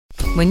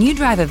When you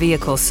drive a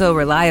vehicle so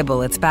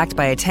reliable it's backed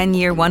by a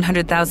 10-year,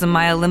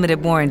 100,000-mile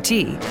limited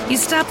warranty, you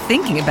stop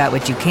thinking about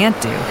what you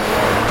can't do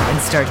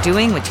and start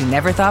doing what you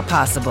never thought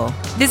possible.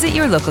 Visit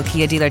your local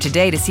Kia dealer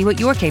today to see what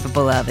you're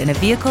capable of in a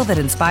vehicle that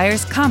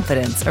inspires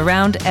confidence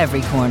around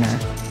every corner.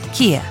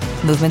 Kia,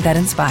 movement that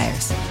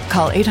inspires.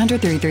 Call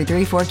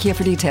 800-333-4KIA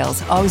for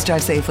details. Always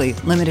drive safely.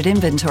 Limited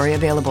inventory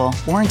available.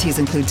 Warranties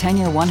include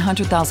 10-year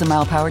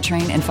 100,000-mile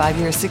powertrain and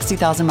 5-year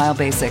 60,000-mile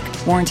basic.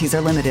 Warranties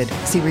are limited.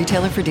 See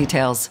retailer for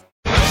details.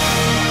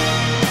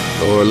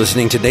 You're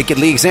listening to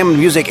Nakedly Examined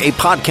Music, a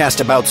podcast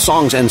about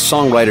songs and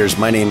songwriters.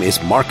 My name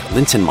is Mark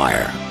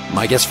Linsenmeyer.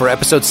 My guest for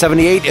episode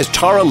 78 is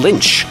Tara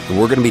Lynch. And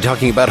we're going to be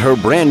talking about her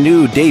brand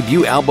new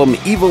debut album,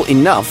 Evil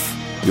Enough.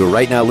 You're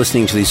right now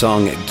listening to the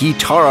song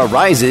Guitarra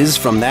Rises.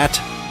 From that,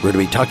 we're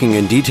going to be talking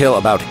in detail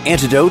about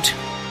Antidote,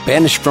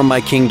 Banished from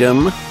My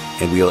Kingdom,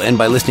 and we'll end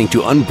by listening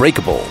to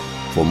Unbreakable.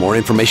 For more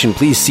information,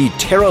 please see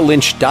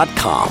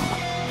TaraLynch.com.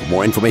 For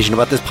more information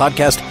about this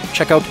podcast,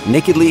 check out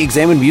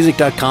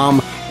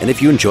NakedlyExaminedMusic.com. And if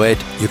you enjoy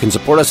it, you can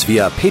support us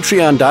via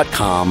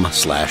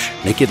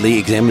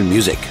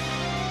patreon.com/nakedlyexaminedmusic.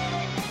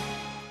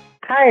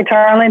 Hi,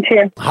 Tara Lynch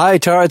here. Hi,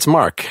 Tara, it's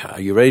Mark.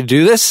 Are you ready to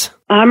do this?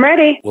 I'm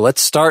ready. Well,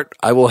 let's start.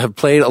 I will have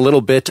played a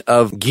little bit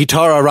of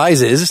Guitarra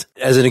Rises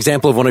as an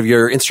example of one of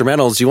your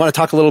instrumentals. You want to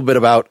talk a little bit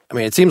about,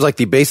 it seems like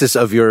the basis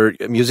of your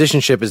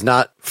musicianship is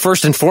not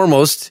first and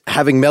foremost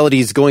having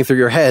melodies going through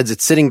your heads.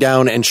 It's sitting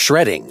down and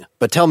shredding.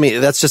 But tell me,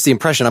 that's just the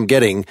impression I'm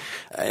getting.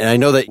 And I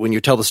know that when you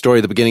tell the story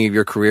at the beginning of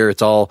your career,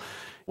 it's all,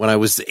 when I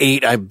was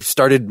 8, I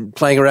started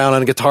playing around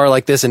on a guitar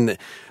like this,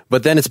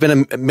 but then it's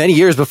been many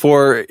years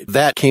before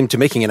that came to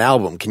making an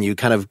album. Can you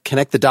kind of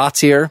connect the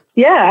dots here?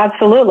 Yeah,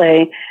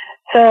 absolutely.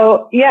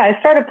 So, I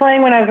started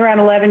playing when I was around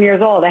 11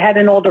 years old. I had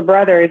an older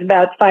brother. He's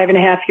about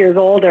 5.5 years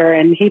older,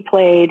 and he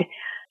played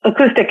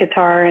acoustic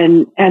guitar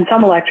and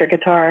some electric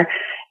guitar.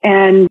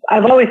 And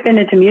I've always been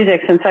into music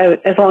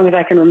as long as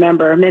I can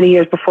remember, many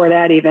years before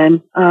that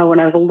even, when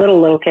I was a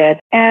little kid.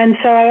 And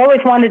so I always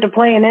wanted to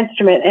play an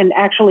instrument and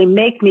actually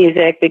make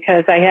music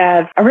because I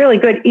have a really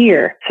good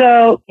ear.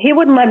 So he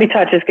wouldn't let me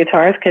touch his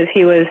guitars because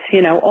he was,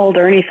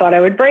 older and he thought I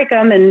would break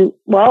them. And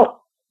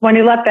when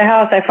he left the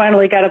house, I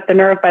finally got up the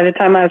nerve by the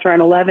time I was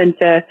around 11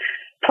 to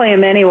play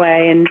him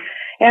anyway. And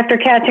after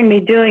catching me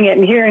doing it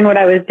and hearing what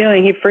I was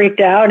doing, he freaked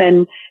out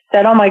and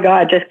said, "Oh my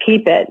God, just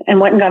keep it," and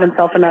went and got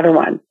himself another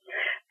one.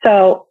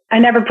 So I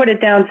never put it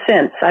down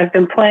since. I've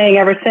been playing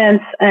ever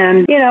since.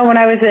 And, when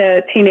I was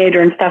a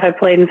teenager and stuff, I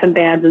played in some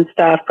bands and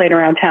stuff, played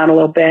around town a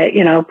little bit,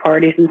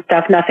 parties and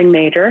stuff, nothing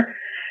major.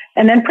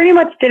 And then pretty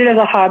much did it as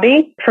a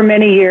hobby for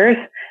many years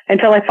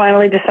until I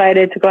finally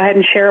decided to go ahead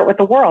and share it with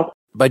the world.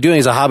 By doing it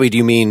as a hobby, do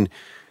you mean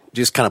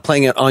just kind of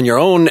playing it on your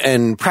own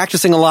and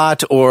practicing a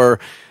lot, or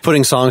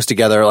putting songs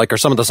together? Like, are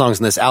some of the songs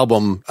in this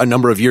album a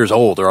number of years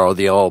old, or are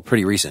they all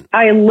pretty recent?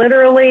 I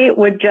literally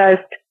would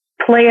just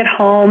play at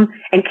home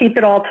and keep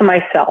it all to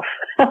myself.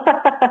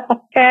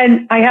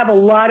 And I have a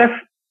lot of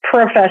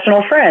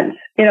professional friends.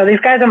 These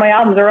guys on my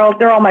albums they're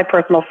all my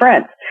personal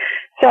friends.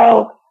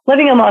 So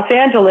living in Los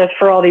Angeles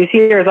for all these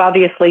years,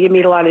 obviously you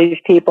meet a lot of these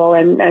people,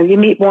 and you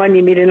meet one,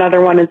 you meet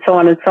another one, and so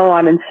on and so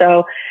on. And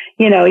so,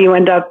 you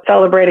end up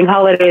celebrating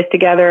holidays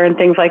together and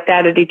things like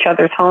that at each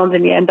other's homes,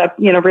 and you end up,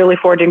 really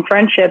forging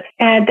friendships.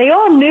 And they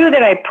all knew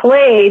that I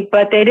played,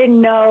 but they didn't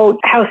know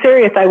how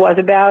serious I was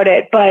about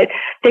it. But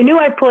they knew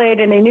I played,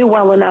 and they knew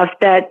well enough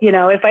that,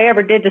 if I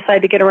ever did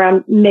decide to get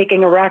around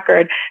making a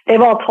record, they've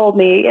all told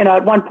me,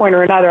 at one point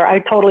or another, I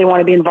totally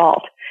want to be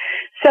involved.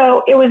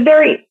 So it was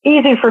very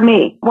easy for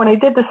me when I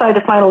did decide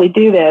to finally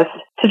do this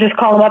to just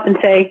call them up and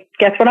say,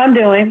 "Guess what I'm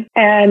doing?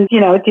 And, do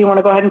you want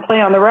to go ahead and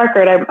play on the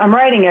record? I'm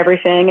writing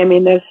everything.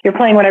 You're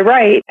playing what I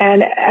write."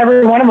 And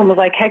every one of them was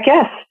like, "Heck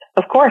yes,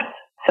 of course."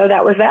 So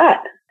that was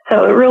that.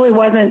 So it really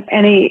wasn't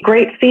any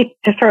great feat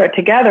to throw it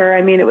together.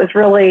 It was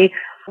really,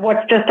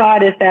 what's just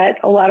odd is that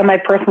a lot of my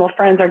personal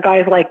friends are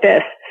guys like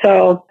this.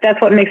 So that's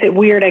what makes it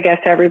weird, I guess,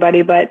 to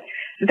everybody. But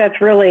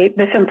that's really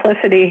the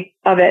simplicity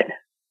of it.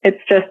 It's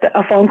just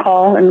a phone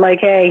call and like,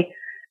 "Hey,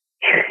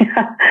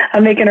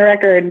 I'm making a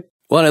record."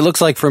 Well, and it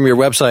looks like from your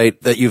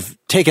website that you've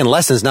taken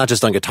lessons, not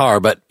just on guitar,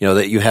 but,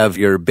 that you have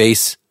your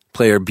bass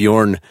player,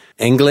 Bjorn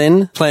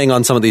Englund, playing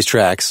on some of these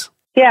tracks.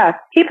 Yeah,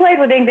 he played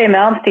with Yngwie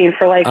Malmsteen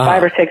for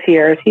 5 or 6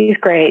 years. He's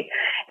great.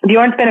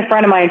 Bjorn's been a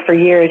friend of mine for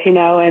years,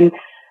 and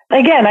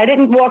again, I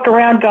didn't walk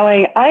around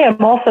going, "I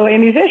am also a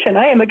musician.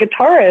 I am a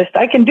guitarist.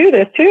 I can do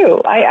this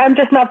too." I'm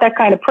just not that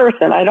kind of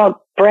person. I don't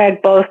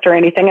brag, boast, or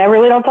anything. I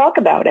really don't talk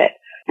about it.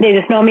 They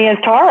just know me as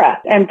Tara,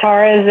 and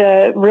Tara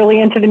is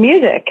really into the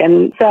music.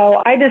 And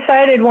so I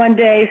decided one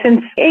day,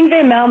 since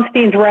Yngwie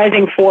Malmsteen's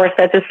Rising Force,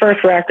 that's his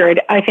first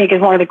record, I think is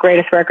one of the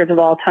greatest records of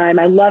all time.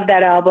 I love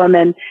that album,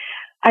 and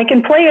I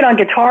can play it on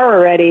guitar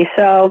already.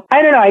 So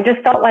I don't know, I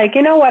just felt like,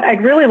 what,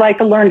 I'd really like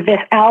to learn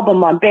this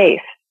album on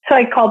bass. So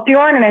I called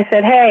Bjorn and I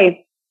said,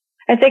 "Hey,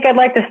 I think I'd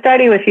like to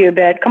study with you a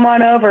bit. Come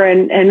on over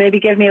and maybe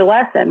give me a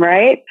lesson,"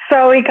 right?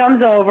 So he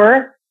comes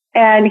over.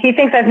 And he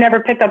thinks I've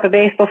never picked up a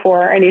bass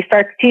before, and he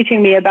starts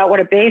teaching me about what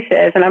a bass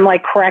is, and I'm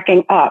like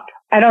cracking up.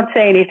 I don't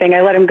say anything.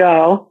 I let him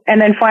go.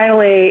 And then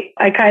finally,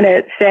 I kind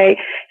of say,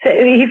 so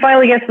he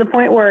finally gets to the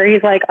point where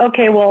he's like,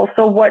 okay, well,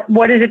 so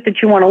what is it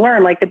that you want to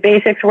learn? Like the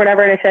basics or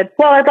whatever. And I said,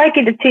 well, I'd like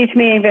you to teach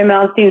me Yngwie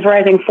Malmsteen's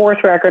Rising Force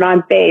record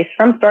on bass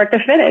from start to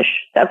finish.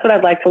 That's what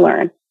I'd like to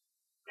learn.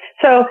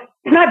 So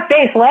it's not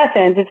bass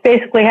lessons. It's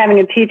basically having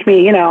him teach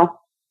me,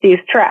 these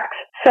tracks.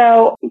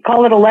 So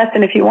call it a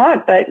lesson if you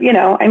want, but I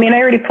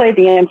already played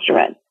the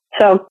instrument.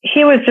 So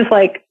he was just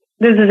like,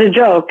 this is a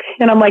joke.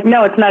 And I'm like,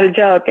 no, it's not a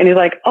joke. And he's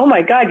like, oh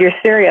my God, you're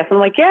serious. I'm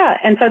like, yeah.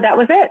 And so that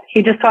was it.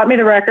 He just taught me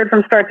the record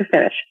from start to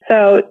finish.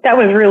 So that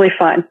was really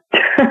fun.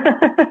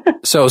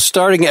 So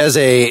starting as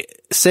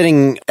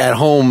sitting at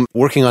home,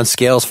 working on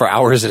scales for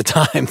hours at a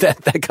time,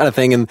 that kind of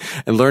thing, and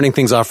learning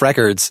things off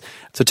records.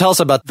 So tell us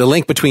about the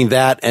link between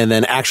that and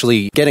then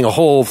actually getting a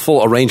whole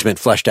full arrangement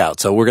fleshed out.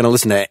 So we're going to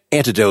listen to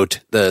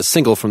Antidote, the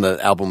single from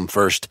the album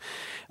first,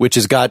 which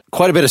has got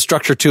quite a bit of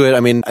structure to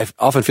it. I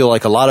often feel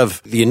like a lot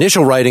of the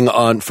initial writing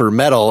for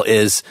metal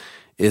is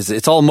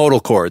it's all modal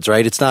chords,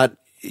 right? It's not,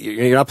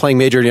 you're not playing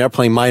major, you're not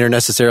playing minor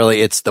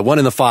necessarily. It's the 1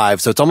 and the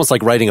 5. So it's almost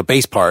like writing a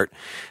bass part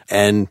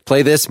and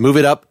play this, move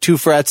it up 2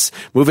 frets,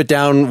 move it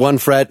down 1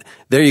 fret.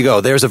 There you go.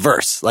 There's a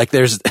verse.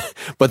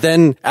 But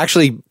then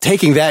actually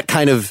taking that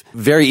kind of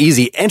very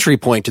easy entry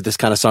point to this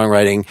kind of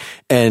songwriting.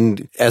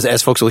 And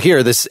as folks will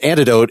hear, this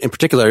Antidote in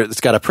particular,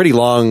 it's got a pretty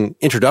long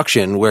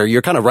introduction where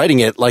you're kind of writing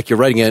it like you're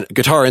writing a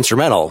guitar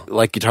instrumental,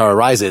 like Guitar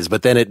Rises,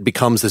 but then it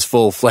becomes this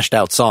full fleshed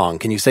out song.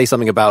 Can you say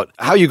something about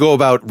how you go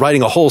about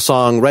writing a whole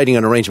song, writing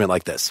an arrangement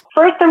like this?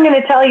 First, I'm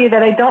going to tell you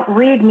that I don't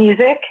read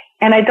music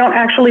and I don't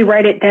actually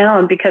write it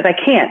down because I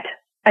can't.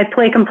 I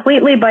play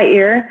completely by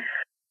ear.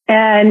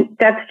 And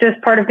that's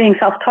just part of being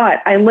self-taught.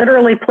 I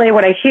literally play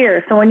what I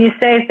hear. So when you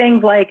say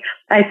things like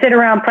I sit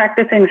around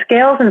practicing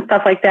scales and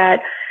stuff like that,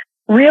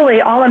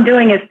 really all I'm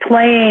doing is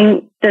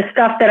playing the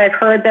stuff that I've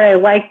heard that I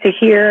like to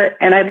hear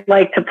and I'd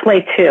like to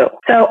play too.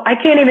 So I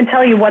can't even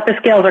tell you what the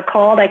scales are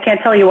called. I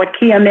can't tell you what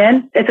key I'm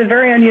in. It's a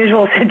very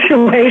unusual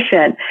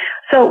situation.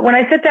 So when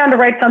I sit down to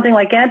write something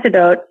like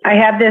Antidote, I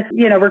have this,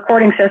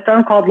 recording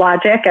system called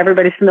Logic.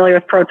 Everybody's familiar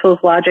with Pro Tools,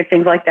 Logic,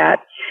 things like that.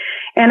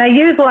 And I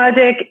use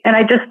Logic and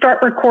I just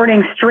start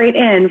recording straight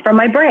in from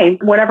my brain.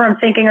 Whatever I'm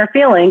thinking or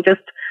feeling,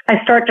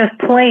 I start just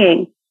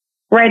playing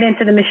right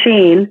into the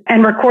machine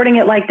and recording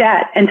it like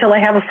that until I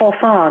have a full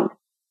song.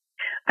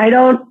 I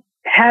don't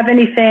have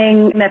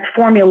anything that's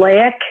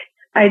formulaic.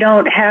 I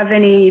don't have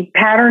any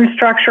pattern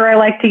structure I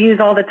like to use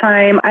all the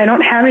time. I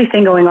don't have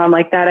anything going on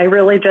like that. I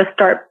really just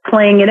start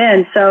playing it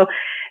in. So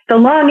the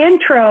long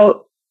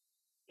intro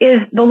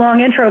is the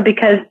long intro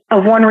because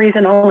of one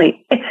reason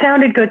only. It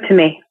sounded good to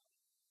me.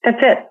 That's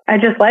it. I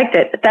just liked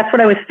it. That's what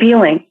I was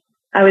feeling.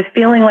 I was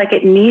feeling like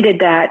it needed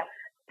that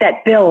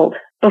build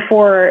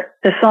before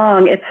the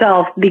song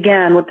itself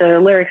began with the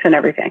lyrics and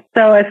everything.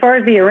 So as far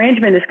as the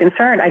arrangement is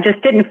concerned, I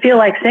just didn't feel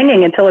like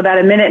singing until about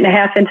a minute and a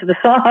half into the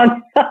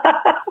song.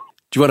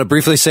 Do you want to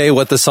briefly say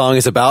what the song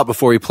is about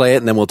before we play it,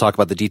 and then we'll talk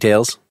about the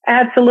details?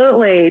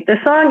 Absolutely. The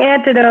song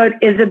Antidote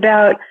is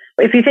about,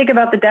 if you think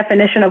about the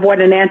definition of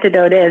what an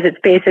antidote is, it's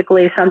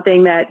basically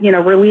something that,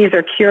 relieves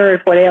or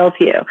cures what ails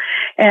you.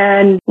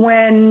 And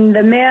when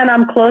the man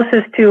I'm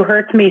closest to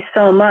hurts me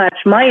so much,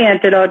 my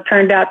antidote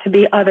turned out to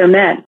be other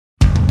men.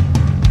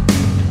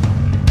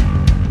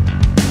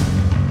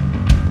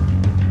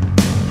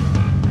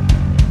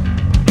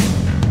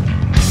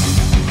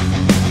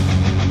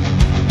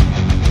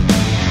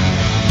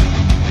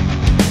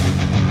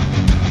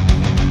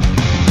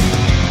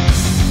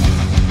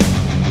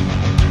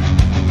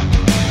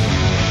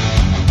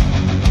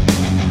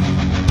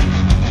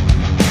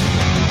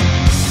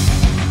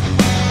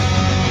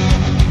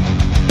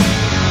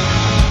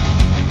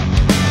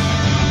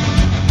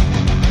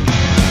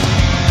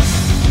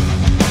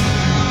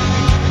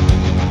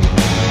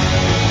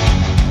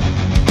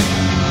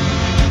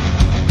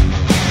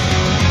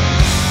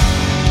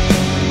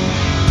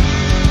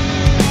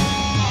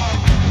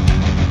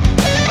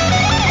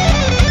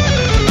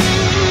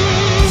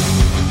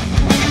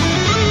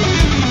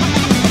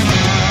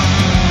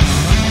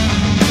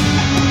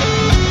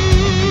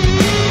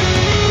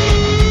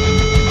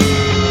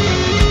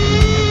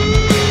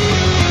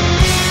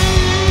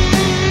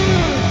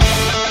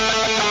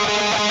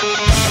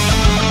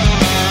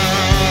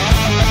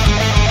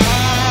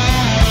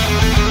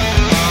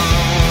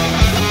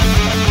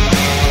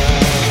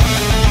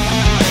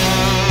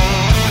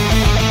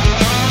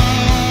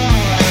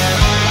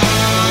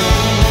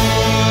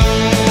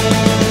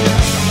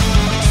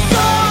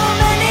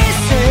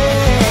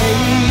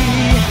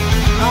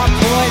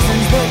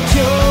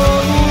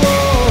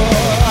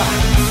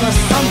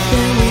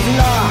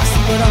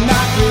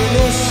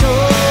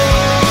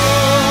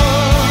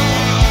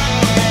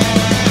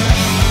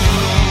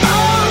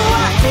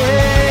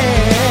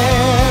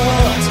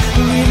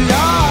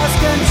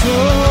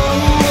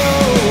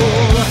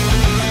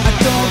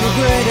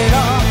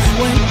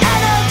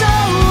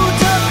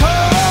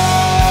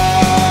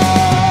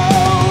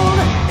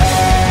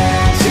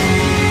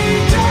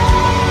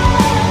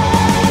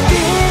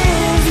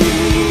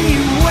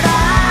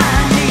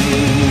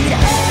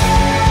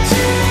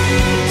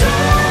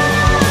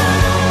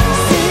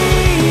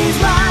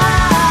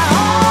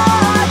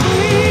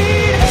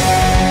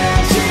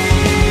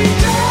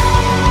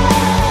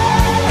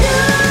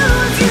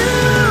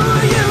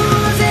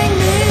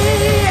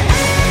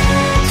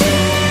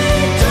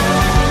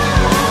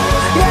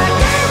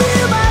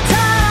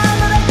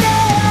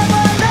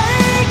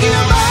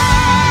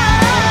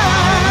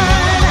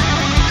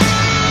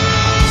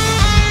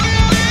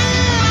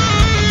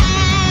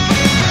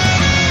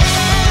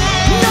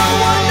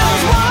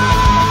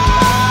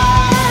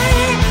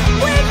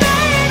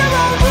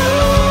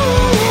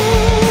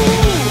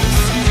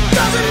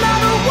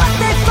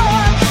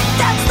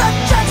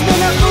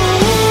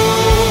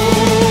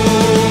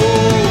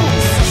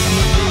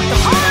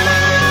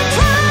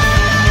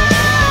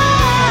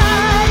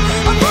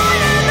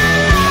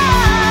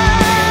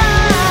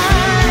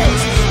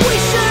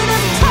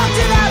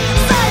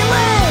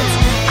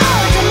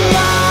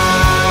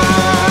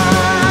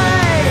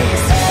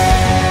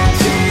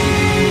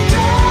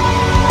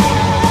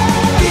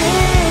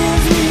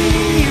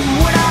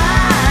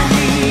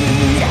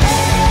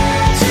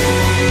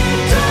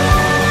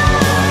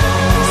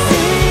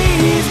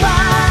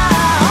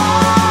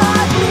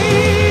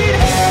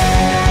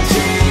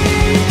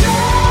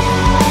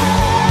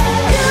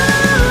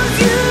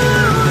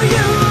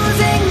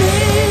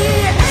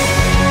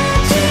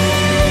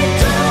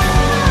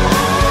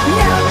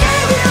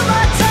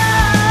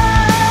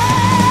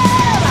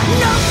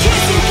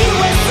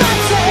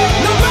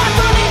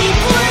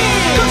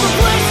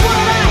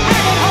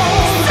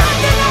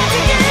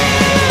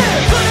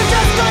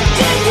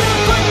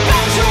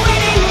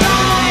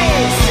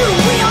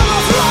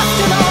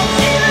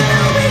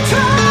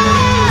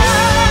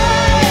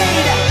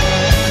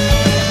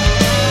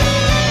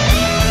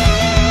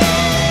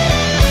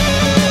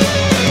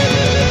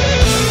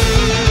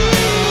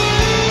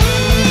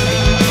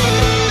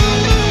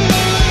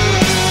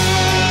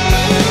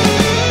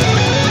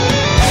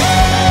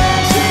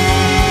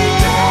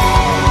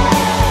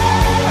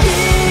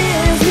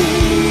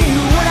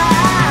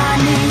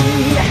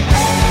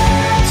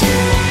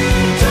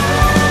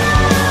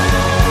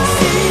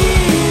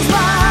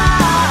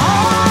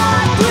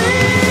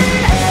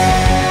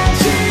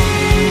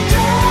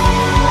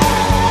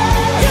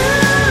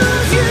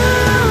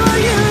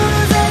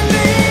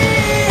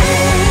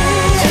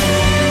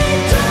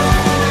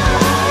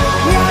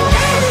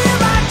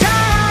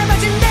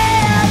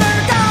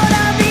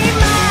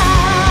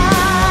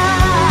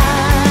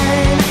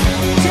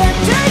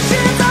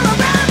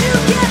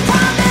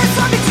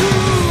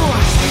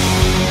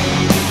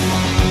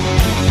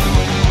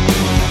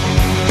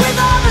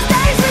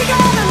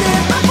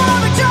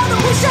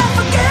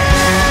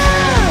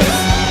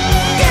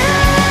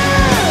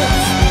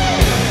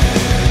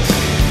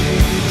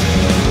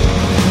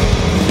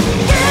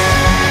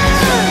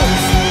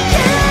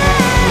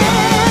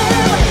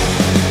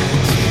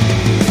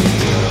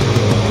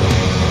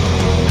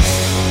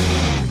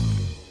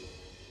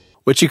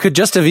 Which you could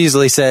just have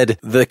easily said,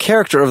 the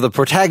character of the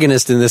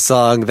protagonist in this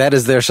song, that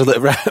is their,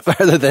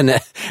 rather than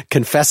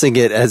confessing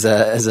it as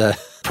a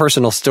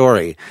personal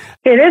story.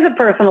 It is a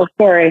personal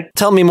story.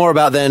 Tell me more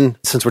about then,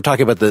 since we're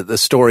talking about the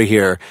story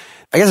here.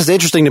 I guess it's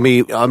interesting to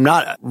me. I'm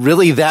not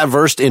really that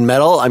versed in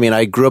metal. I mean,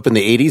 I grew up in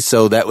the 80s,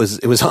 so it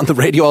was on the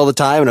radio all the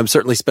time, and I've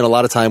certainly spent a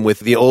lot of time with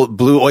the old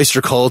Blue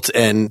Oyster Cult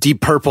and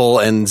Deep Purple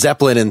and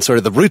Zeppelin and sort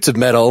of the roots of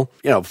metal,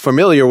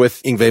 familiar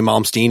with Yngwie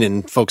Malmsteen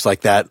and folks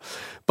like that,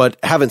 but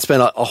haven't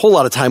spent a whole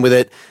lot of time with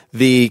it.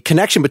 The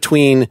connection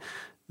between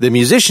the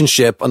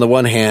musicianship on the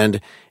one hand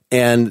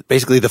and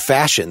basically the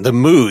fashion, the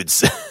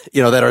moods,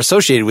 that are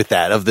associated with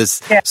that, of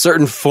this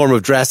certain form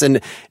of dress. And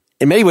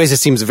in many ways, it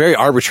seems very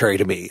arbitrary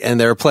to me. And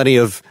there are plenty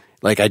of,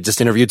 like, I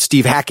just interviewed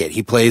Steve Hackett.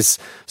 He plays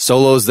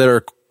solos that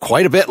are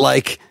quite a bit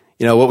like,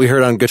 what we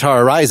heard on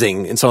Guitar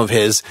Rising in some of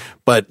his.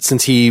 But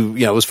since he,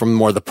 was from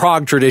more the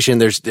prog tradition,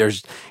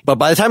 but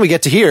by the time we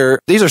get to here,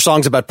 these are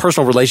songs about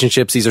personal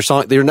relationships. These are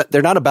songs,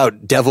 they're not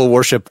about devil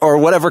worship or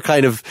whatever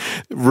kind of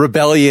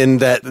rebellion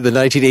that the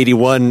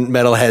 1981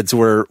 metalheads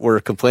were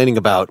complaining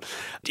about.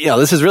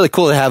 This is really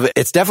cool to have.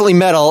 It's definitely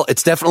metal.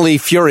 It's definitely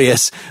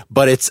furious,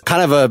 but it's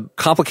kind of a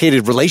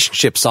complicated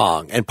relationship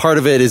song. And part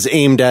of it is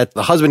aimed at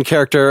the husband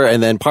character.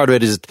 And then part of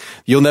it is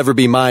You'll Never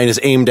Be Mine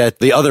is aimed at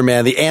the other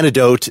man, the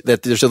antidote,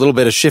 that there's a little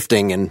bit of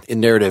shifting in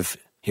narrative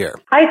here.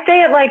 I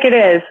say it like it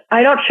is.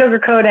 I don't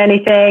sugarcoat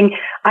anything.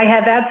 I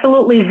have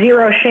absolutely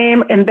zero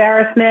shame,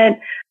 embarrassment.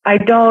 I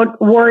don't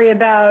worry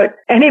about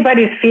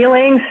anybody's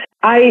feelings.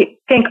 I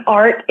think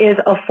art is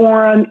a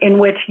forum in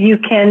which you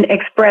can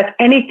express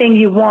anything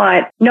you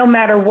want, no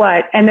matter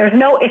what. And there's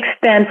no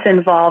expense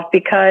involved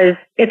because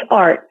it's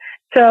art.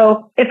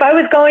 So if I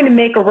was going to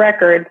make a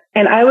record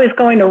and I was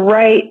going to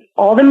write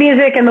all the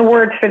music and the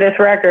words for this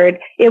record,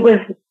 it was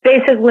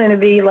basically going to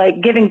be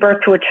like giving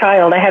birth to a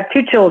child. I have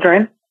 2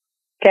 children.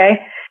 Okay.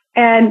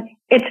 And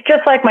it's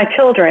just like my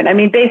children. I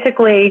mean,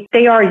 basically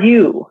they are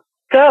you.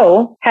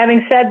 So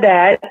having said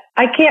that,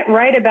 I can't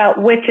write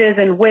about witches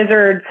and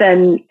wizards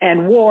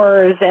and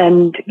wars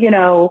and,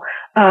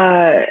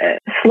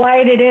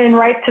 slide it in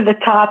right to the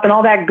top and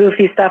all that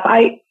goofy stuff.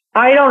 I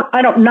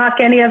don't knock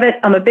any of it.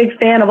 I'm a big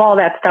fan of all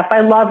that stuff.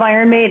 I love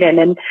Iron Maiden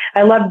and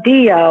I love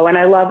Dio and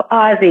I love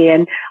Ozzy,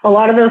 and a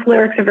lot of those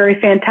lyrics are very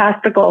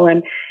fantastical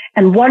and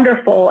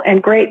wonderful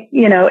and great,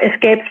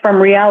 escapes from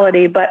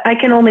reality, but I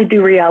can only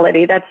do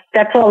reality.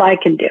 That's all I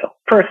can do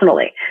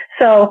personally.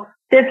 So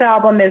this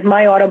album is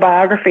my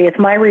autobiography. It's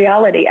my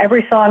reality.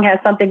 Every song has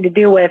something to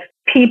do with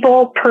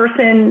people,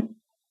 person,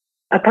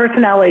 a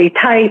personality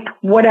type,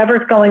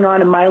 whatever's going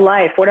on in my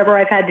life, whatever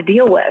I've had to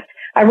deal with.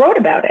 I wrote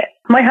about it.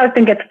 My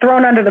husband gets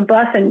thrown under the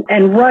bus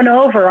and run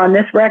over on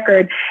this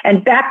record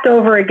and backed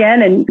over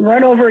again and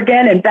run over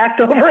again and backed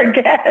over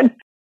again.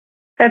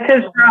 That's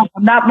his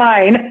problem, not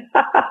mine.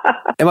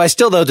 Am I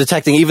still, though,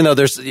 detecting, even though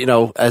there's,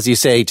 as you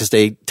say, just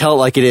a tell it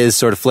like it is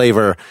sort of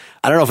flavor,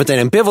 I don't know if it's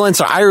an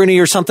ambivalence or irony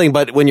or something,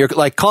 but when you're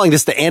like calling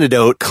this the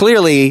antidote,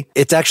 clearly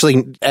it's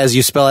actually, as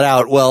you spell it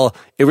out, well,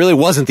 it really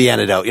wasn't the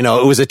antidote. It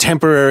was a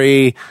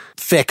temporary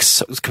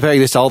fix. I was comparing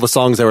this to all the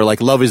songs that were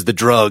like Love is the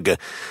Drug,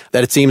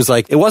 that it seems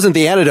like it wasn't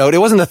the antidote. It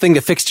wasn't the thing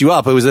that fixed you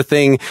up. It was the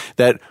thing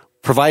that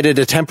provided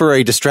a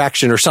temporary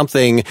distraction or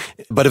something,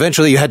 but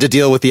eventually you had to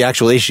deal with the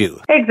actual issue.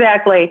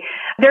 Exactly.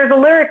 There's a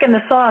lyric in the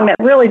song that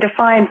really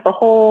defines the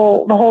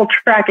whole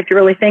track if you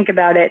really think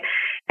about it.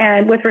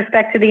 And with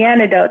respect to the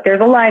antidote, there's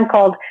a line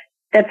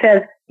that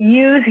says,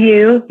 use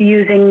you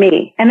using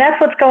me. And that's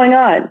what's going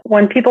on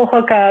when people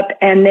hook up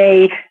and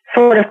they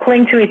sort of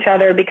cling to each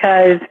other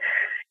because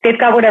they've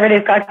got whatever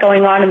they've got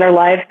going on in their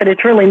lives, but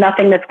it's really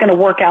nothing that's going to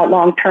work out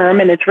long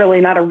term. And it's really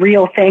not a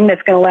real thing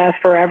that's going to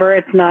last forever.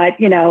 It's not,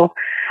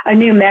 a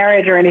new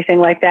marriage or anything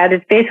like that.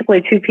 It's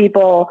basically 2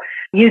 people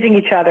using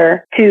each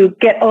other to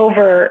get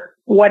over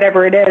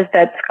whatever it is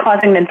that's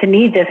causing them to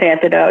need this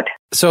antidote.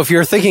 So if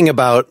you're thinking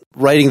about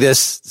writing this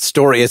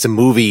story as a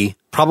movie,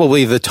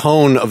 probably the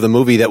tone of the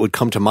movie that would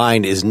come to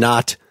mind is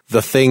not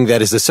the thing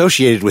that is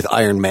associated with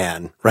Iron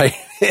Man, right?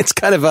 It's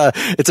kind of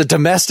it's a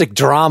domestic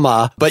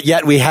drama, but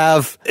yet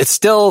it's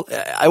still,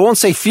 I won't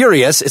say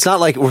furious. It's not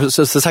like,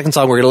 so it's the second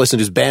song we're going to listen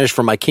to is Banished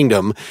from My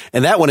Kingdom.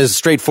 And that one is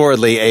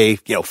straightforwardly a,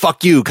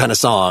 fuck you kind of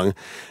song.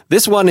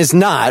 This one is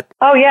not.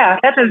 Oh yeah.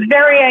 That's a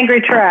very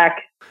angry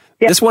track.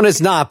 Yep. This one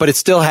is not, but it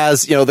still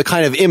has, the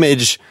kind of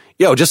image,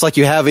 just like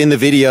you have in the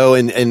video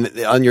and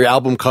on your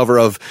album cover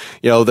of,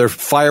 their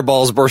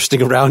fireballs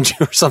bursting around you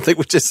or something,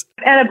 which is.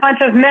 And a bunch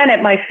of men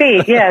at my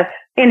feet. Yes.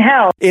 In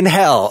hell. In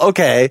hell.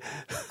 Okay.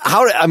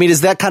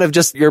 Is that kind of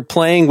just, you're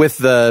playing with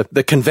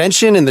the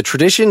convention and the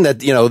tradition that,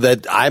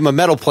 that I'm a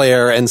metal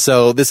player and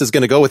so this is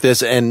going to go with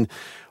this,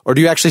 or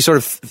do you actually sort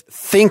of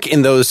think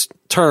in those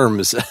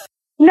terms?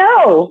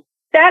 No.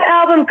 That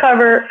album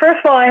cover,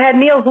 first of all, I had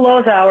Niels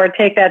Lozauer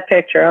take that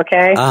picture,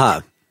 okay?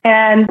 Uh-huh.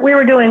 And we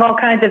were doing all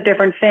kinds of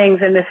different things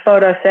in this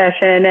photo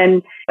session.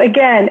 And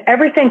again,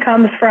 everything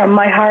comes from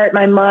my heart,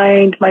 my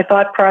mind, my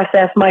thought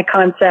process, my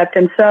concept.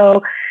 And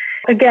so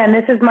Again,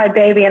 this is my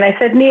baby. And I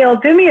said, Neil,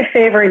 do me a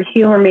favor and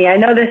humor me. I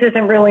know this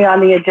isn't really on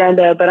the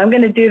agenda, but I'm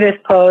going to do this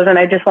pose and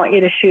I just want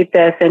you to shoot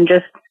this and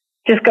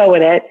just go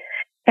with it.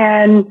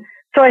 And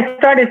so I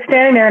started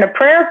standing there in a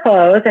prayer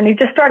pose and he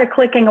just started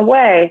clicking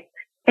away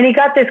and he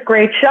got this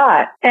great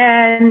shot.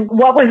 And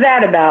what was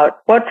that about?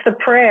 What's the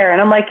prayer?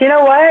 And I'm like, you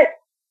know what?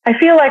 I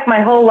feel like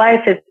my whole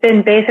life has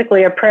been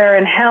basically a prayer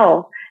in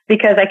hell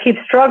because I keep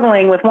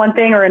struggling with one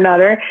thing or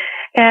another.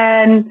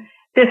 And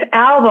this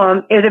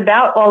album is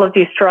about all of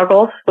these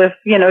struggles with,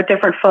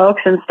 different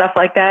folks and stuff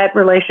like that,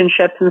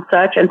 relationships and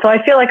such. And so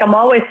I feel like I'm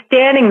always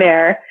standing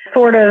there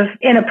sort of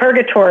in a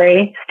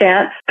purgatory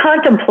stance,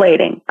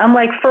 contemplating. I'm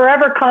like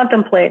forever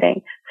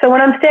contemplating. So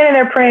when I'm standing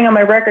there praying on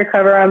my record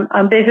cover,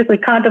 I'm basically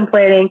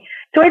contemplating,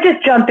 do I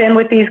just jump in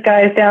with these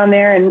guys down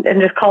there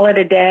and just call it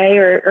a day?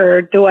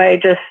 Or do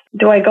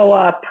I go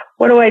up?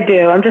 What do I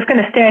do? I'm just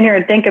going to stand here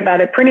and think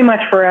about it pretty much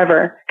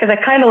forever because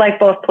I kind of like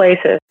both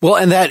places. Well,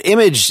 and that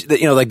image that,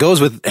 that goes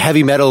with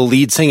heavy metal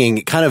lead singing,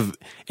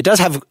 it does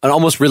have an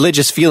almost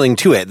religious feeling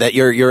to it, that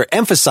you're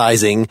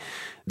emphasizing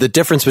the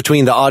difference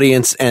between the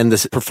audience and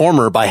the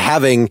performer by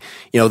having,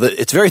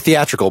 it's very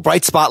theatrical,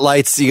 bright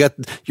spotlights, you got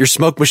your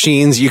smoke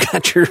machines, you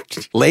got your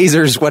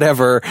lasers,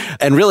 whatever,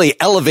 and really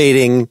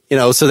elevating,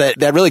 so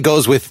that really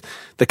goes with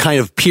the kind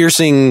of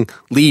piercing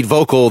lead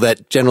vocal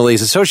that generally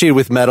is associated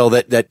with metal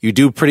that you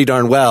do pretty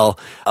darn well,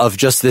 of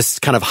just this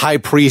kind of high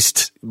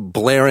priest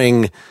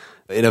blaring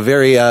in a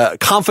very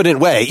confident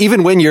way,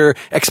 even when you're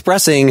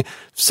expressing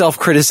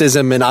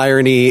self-criticism and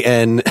irony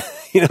and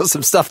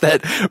some stuff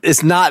that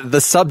is not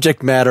the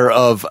subject matter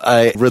of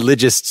a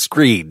religious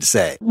screed,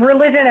 say.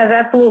 Religion has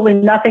absolutely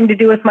nothing to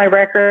do with my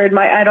record.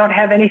 I don't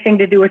have anything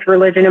to do with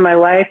religion in my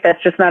life.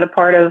 That's just not a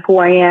part of who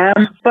I am.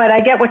 But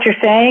I get what you're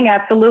saying.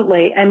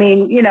 Absolutely. I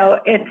mean,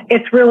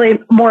 it's really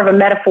more of a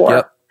metaphor.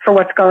 Yep. For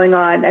what's going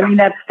on. I mean,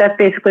 that's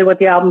basically what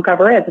the album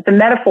cover is. It's a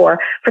metaphor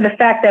for the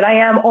fact that I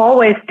am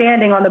always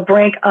standing on the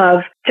brink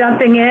of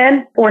jumping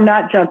in or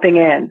not jumping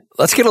in.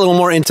 Let's get a little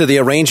more into the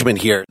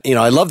arrangement here.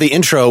 I love the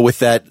intro with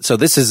that. So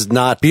this is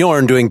not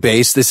Bjorn doing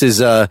bass. This is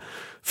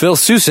Phil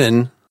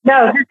Soussan.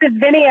 No, this is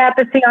Vinny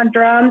Appice on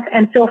drums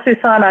and Phil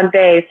Soussan on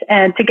bass.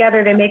 And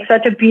together they make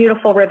such a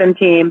beautiful rhythm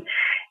team.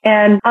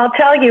 And I'll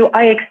tell you,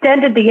 I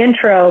extended the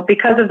intro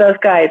because of those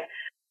guys.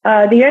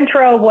 The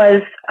intro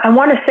was, I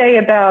want to say,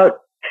 about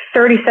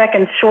 30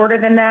 seconds shorter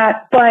than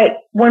that.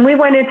 But when we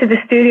went into the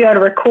studio to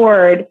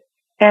record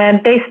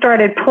and they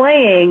started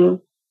playing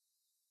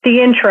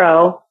the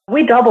intro,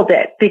 we doubled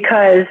it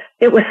because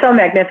it was so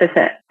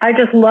magnificent. I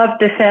just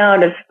loved the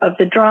sound of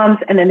the drums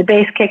and then the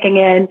bass kicking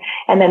in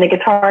and then the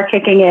guitar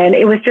kicking in.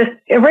 It was just,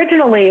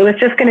 originally it was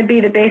just going to be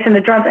the bass and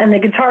the drums and the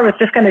guitar was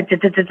just going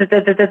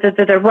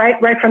to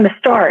right from the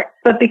start.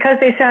 But because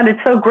they sounded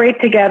so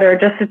great together,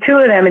 just the two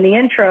of them in the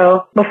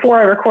intro before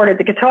I recorded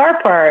the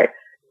guitar part,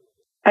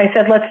 I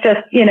said, let's just,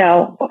 it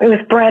was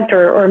Brent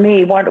or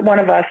me, one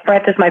of us.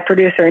 Brent is my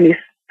producer and he's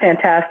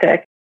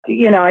fantastic.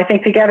 I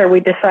think together we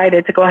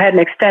decided to go ahead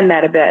and extend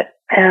that a bit.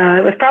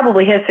 It was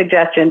probably his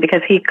suggestion because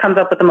he comes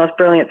up with the most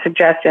brilliant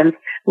suggestions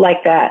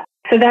like that.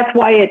 So that's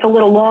why it's a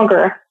little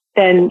longer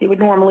than you would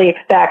normally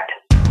expect.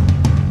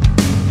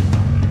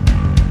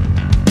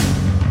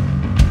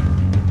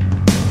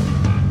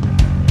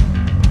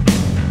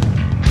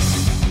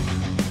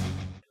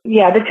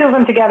 Yeah, the two of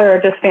them together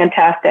are just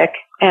fantastic.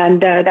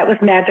 And that was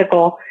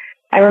magical.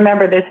 I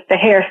remember the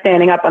hair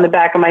standing up on the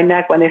back of my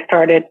neck when they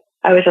started.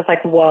 I was just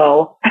like,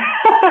 whoa.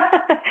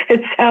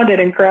 It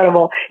sounded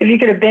incredible. If you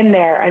could have been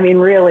there, I mean,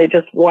 really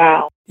just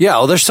wow. Yeah,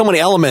 well, there's so many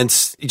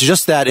elements.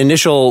 Just that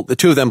initial, the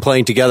two of them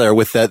playing together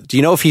with that. Do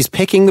you know if he's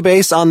picking the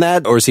bass on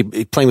that or is he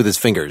playing with his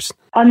fingers?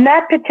 On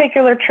that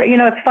particular track,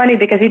 it's funny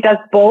because he does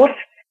both.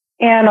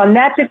 And on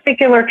that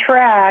particular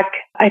track,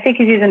 I think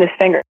he's using his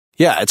fingers.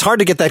 Yeah, it's hard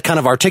to get that kind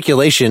of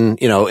articulation,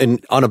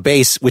 on a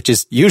bass, which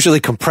is usually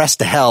compressed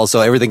to hell. So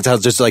everything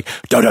sounds just like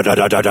da da da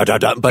da da da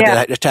da.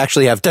 But to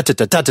actually have da da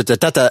da da da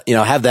da da,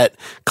 have that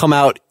come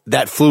out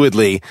that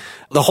fluidly.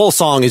 The whole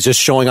song is just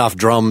showing off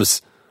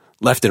drums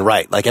left and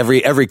right. Like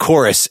every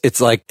chorus, it's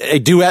like a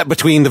duet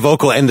between the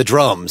vocal and the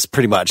drums,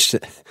 pretty much.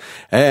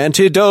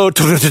 Antidote,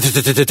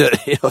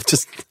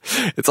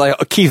 it's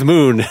like Keith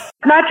Moon.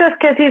 Not just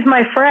because he's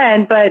my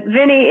friend, but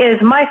Vinny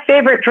is my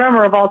favorite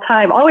drummer of all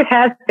time. Always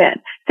has been.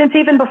 Since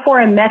even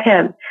before I met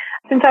him,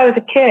 since I was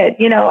a kid,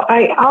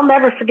 I'll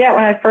never forget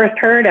when I first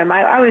heard him.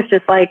 I was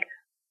just like,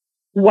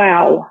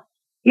 wow.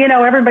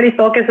 Everybody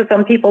focuses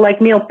on people like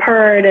Neil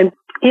Peart and,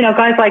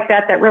 guys like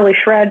that really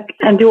shred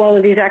and do all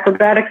of these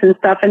acrobatics and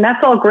stuff. And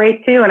that's all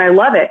great too. And I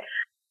love it.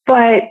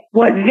 But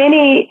what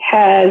Vinny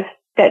has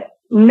that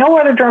no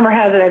other drummer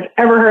has that I've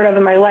ever heard of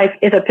in my life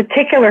is a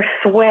particular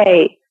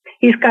sway.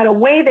 He's got a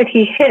way that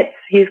he hits.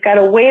 He's got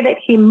a way that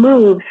he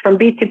moves from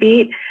beat to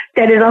beat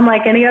that is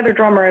unlike any other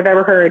drummer I've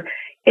ever heard.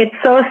 It's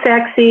so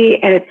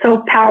sexy and it's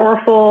so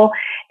powerful.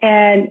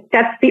 And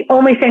that's the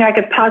only thing I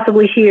could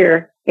possibly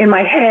hear in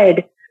my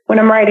head when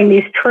I'm writing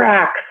these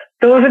tracks.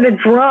 Those are the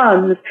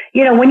drums.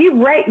 When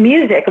you write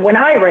music, when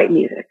I write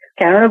music,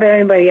 I don't know about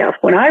anybody else,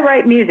 when I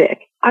write music,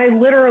 I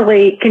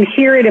literally can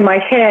hear it in my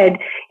head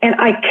and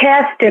I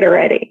cast it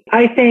already.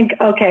 I think,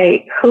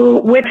 okay,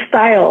 which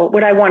style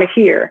would I want to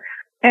hear?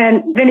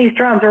 And Vinny's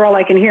drums are all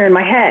I can hear in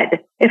my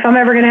head. If I'm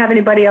ever going to have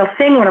anybody else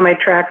sing one of my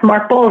tracks,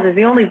 Mark Bowles is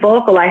the only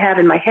vocal I have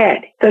in my head.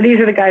 So these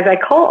are the guys I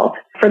called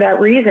for that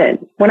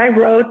reason. When I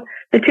wrote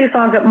the 2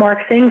 songs that Mark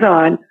sings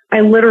on,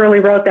 I literally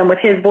wrote them with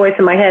his voice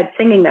in my head,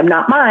 singing them,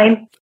 not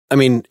mine. I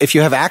mean, if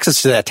you have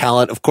access to that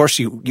talent, of course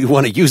you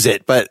want to use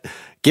it, but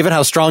given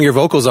how strong your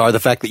vocals are, the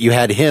fact that you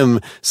had him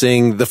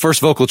sing the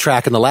first vocal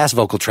track and the last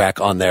vocal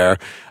track on there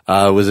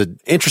was an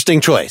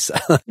interesting choice.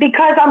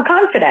 Because I'm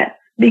confident.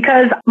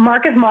 Because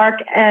Mark is Mark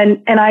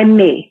and I'm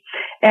me.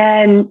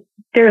 And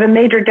there's a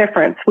major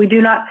difference. We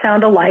do not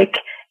sound alike,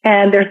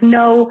 and there's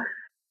no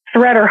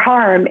threat or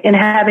harm in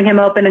having him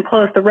open and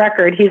close the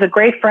record. He's a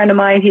great friend of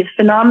mine. He's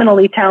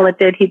phenomenally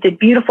talented. He did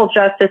beautiful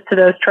justice to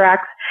those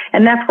tracks,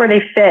 and that's where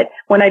they fit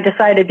when I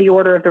decided the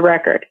order of the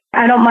record.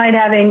 I don't mind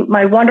having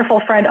my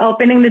wonderful friend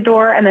opening the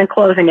door and then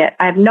closing it.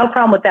 I have no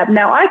problem with that.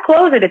 Now, I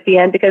close it at the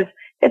end because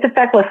it's a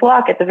feckless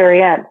lock at the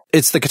very end.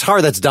 It's the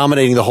guitar that's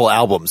dominating the whole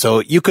album.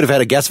 So you could have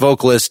had a guest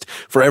vocalist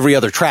for every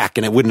other track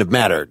and it wouldn't have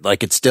mattered.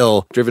 Like, it's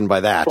still driven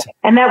by that.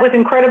 And that was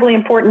incredibly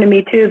important to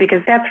me too,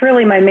 because that's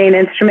really my main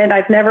instrument.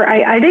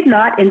 I did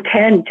not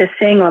intend to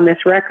sing on this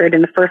record in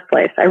the first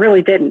place. I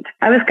really didn't.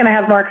 I was going to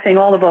have Mark sing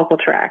all the vocal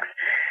tracks.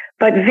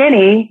 But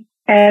Vinny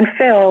and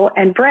Phil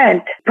and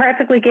Brent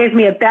practically gave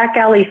me a back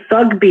alley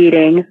thug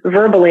beating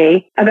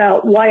verbally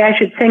about why I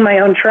should sing my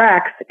own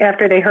tracks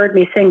after they heard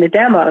me sing the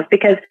demos,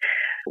 because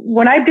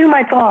when I do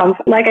my songs,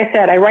 like I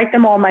said, I write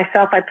them all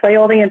myself. I play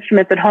all the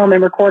instruments at home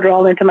and record it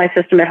all into my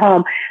system at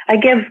home. I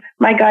give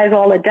my guys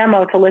all a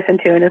demo to listen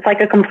to, and it's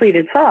like a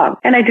completed song.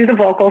 And I do the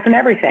vocals and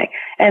everything.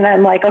 And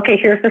I'm like, okay,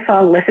 here's the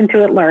song, listen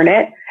to it, learn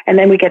it, and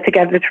then we get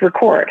together to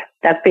record.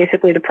 That's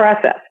basically the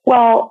process.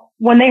 Well,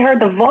 when they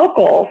heard the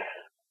vocals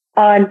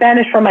on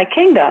Banished from My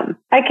Kingdom,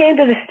 I came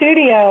to the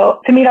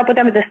studio to meet up with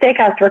them at the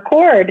Steakhouse to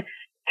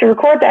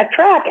record that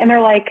track, and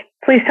they're like,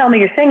 please tell me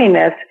you're singing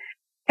this.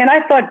 And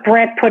I thought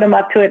Brent put him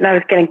up to it and I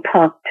was getting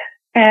punked.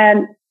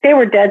 And they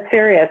were dead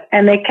serious.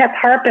 And they kept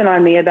harping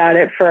on me about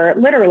it for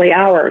literally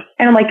hours.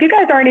 And I'm like, you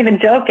guys aren't even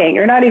joking.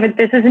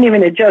 This isn't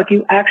even a joke.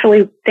 You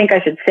actually think I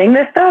should sing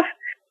this stuff?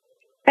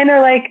 And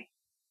they're like,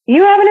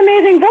 you have an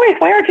amazing voice.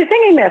 Why aren't you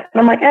singing this?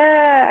 And I'm like,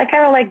 I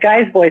kind of like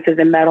guys' voices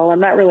in metal. I'm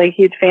not really a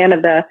huge fan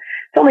of it's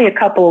only a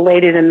couple of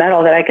ladies in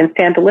metal that I can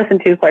stand to listen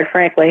to, quite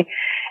frankly.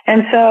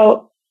 And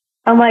so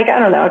I'm like, I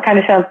don't know, it kind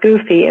of sounds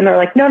goofy. And they're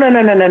like, no,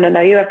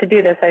 you have to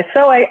do this.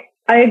 So I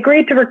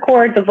agreed to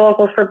record the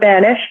vocals for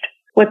Banished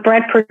with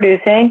Brent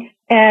producing.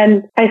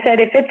 And I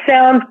said, if it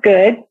sounds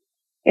good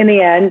in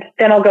the end,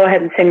 then I'll go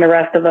ahead and sing the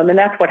rest of them. And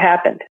that's what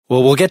happened.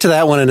 Well, we'll get to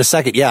that one in a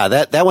second. Yeah,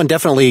 that one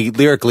definitely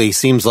lyrically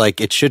seems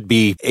like it should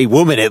be a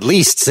woman at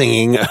least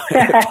singing.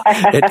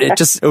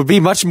 It would be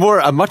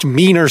a much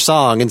meaner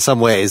song in some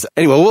ways.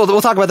 Anyway, we'll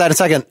talk about that in a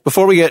second.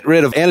 Before we get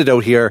rid of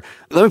Antidote here,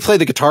 let me play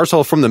the guitar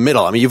solo from the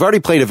middle. I mean, you've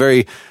already played a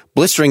very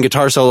blistering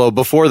guitar solo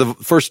before the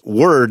first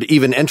word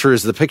even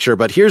enters the picture,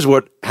 but here's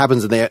what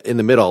happens in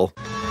the middle.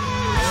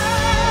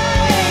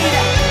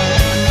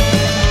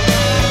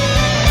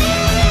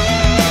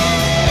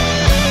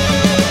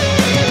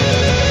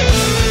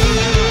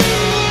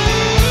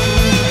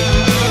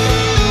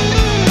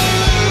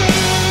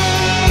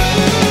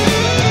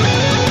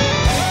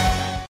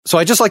 So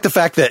I just like the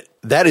fact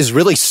that is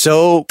really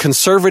so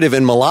conservative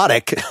and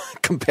melodic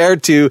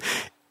compared to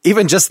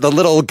even just the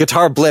little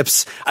guitar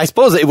blips. I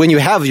suppose that when you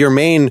have your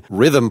main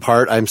rhythm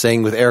part, I'm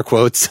saying with air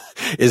quotes,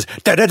 is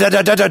da da da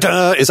da da da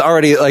da, is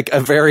already like a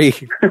very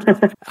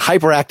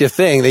hyperactive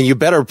thing, then you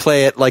better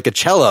play it like a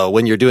cello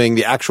when you're doing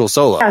the actual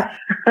solo.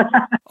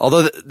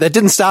 Although that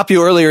didn't stop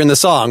you earlier in the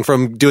song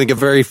from doing a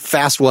very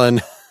fast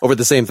one over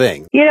the same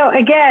thing.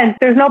 Again,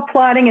 there's no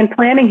plotting and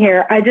planning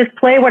here. I just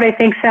play what I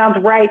think sounds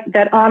right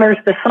that honors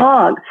the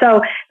song.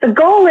 So the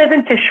goal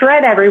isn't to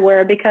shred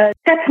everywhere, because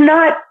that's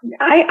not,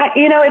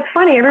 it's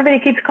funny. Everybody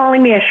keeps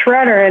calling me a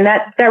shredder, and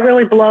that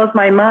really blows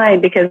my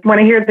mind, because when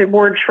I hear the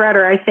word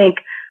shredder, I think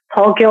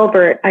Paul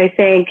Gilbert, I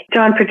think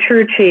John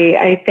Petrucci,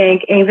 I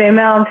think Yngwie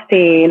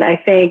Malmsteen, I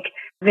think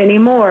Vinnie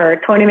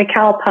Moore, Tony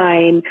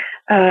McAlpine,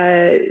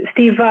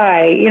 Steve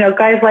Vai,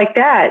 guys like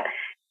that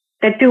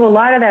do a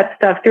lot of that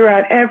stuff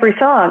throughout every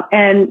song.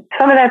 And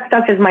some of that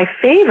stuff is my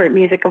favorite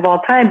music of all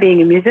time,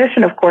 being a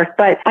musician, of course.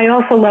 But I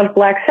also love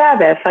Black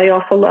Sabbath. I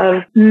also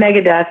love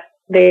Megadeth.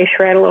 They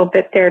shred a little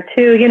bit there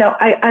too.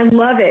 I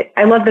love it.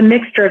 I love the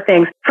mixture of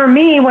things. For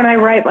me, when I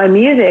write my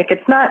music,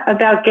 it's not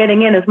about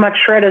getting in as much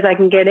shred as I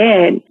can get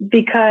in,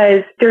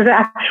 because there's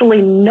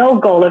actually no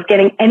goal of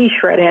getting any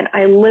shred in.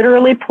 I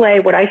literally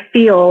play what I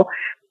feel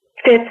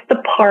fits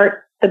the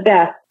part the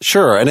best.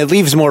 Sure. And it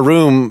leaves more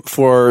room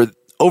for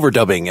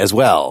overdubbing as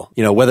well.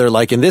 Whether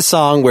like in this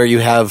song where you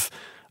have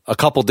a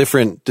couple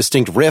different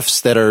distinct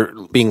riffs that are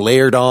being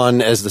layered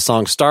on as the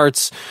song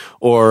starts,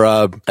 or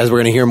as we're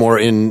going to hear more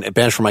in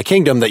Banished from My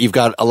Kingdom, that you've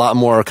got a lot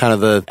more kind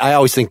of I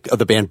always think of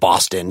the band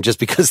Boston, just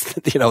because,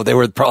 they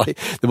were probably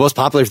the most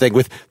popular thing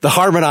with the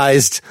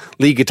harmonized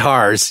lead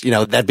guitars,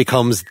 that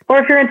becomes...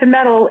 Or if you're into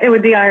metal, it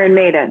would be Iron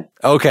Maiden.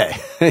 Okay.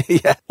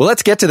 Yeah. Well,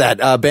 let's get to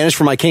that, Banished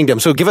from My Kingdom.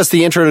 So give us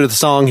the intro to the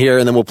song here,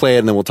 and then we'll play it,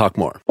 and then we'll talk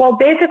more. Well,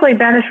 basically,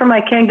 Banished from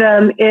My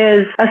Kingdom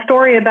is a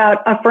story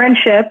about a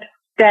friendship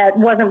that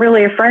wasn't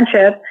really a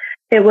friendship.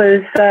 It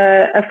was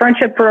a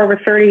friendship for over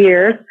 30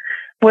 years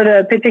with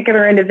a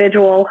particular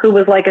individual who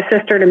was like a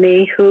sister to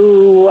me,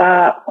 who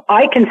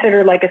I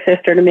considered like a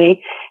sister to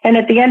me. And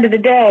at the end of the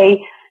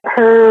day,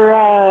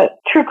 her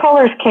true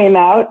colors came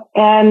out,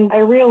 and I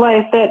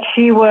realized that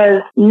she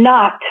was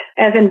not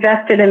as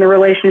invested in the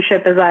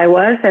relationship as I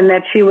was, and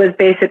that she was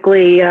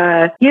basically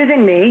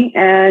using me.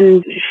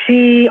 And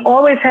she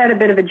always had a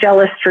bit of a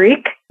jealous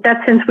streak.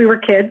 That's since we were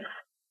kids,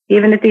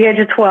 even at the age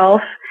of 12.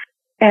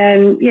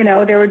 And,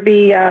 there would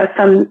be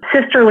some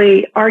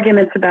sisterly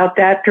arguments about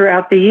that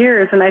throughout the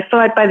years. And I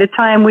thought by the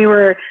time we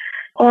were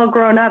all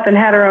grown up and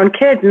had our own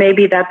kids,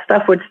 maybe that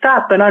stuff would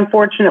stop. But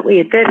unfortunately,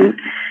 it didn't.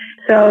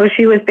 So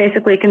she was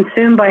basically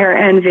consumed by her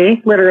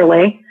envy,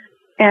 literally.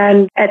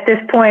 And at this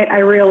point, I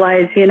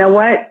realized, you know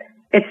what?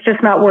 It's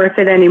just not worth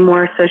it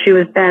anymore. So she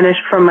was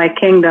banished from my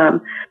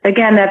kingdom.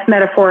 Again, that's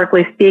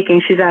metaphorically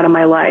speaking. She's out of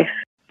my life.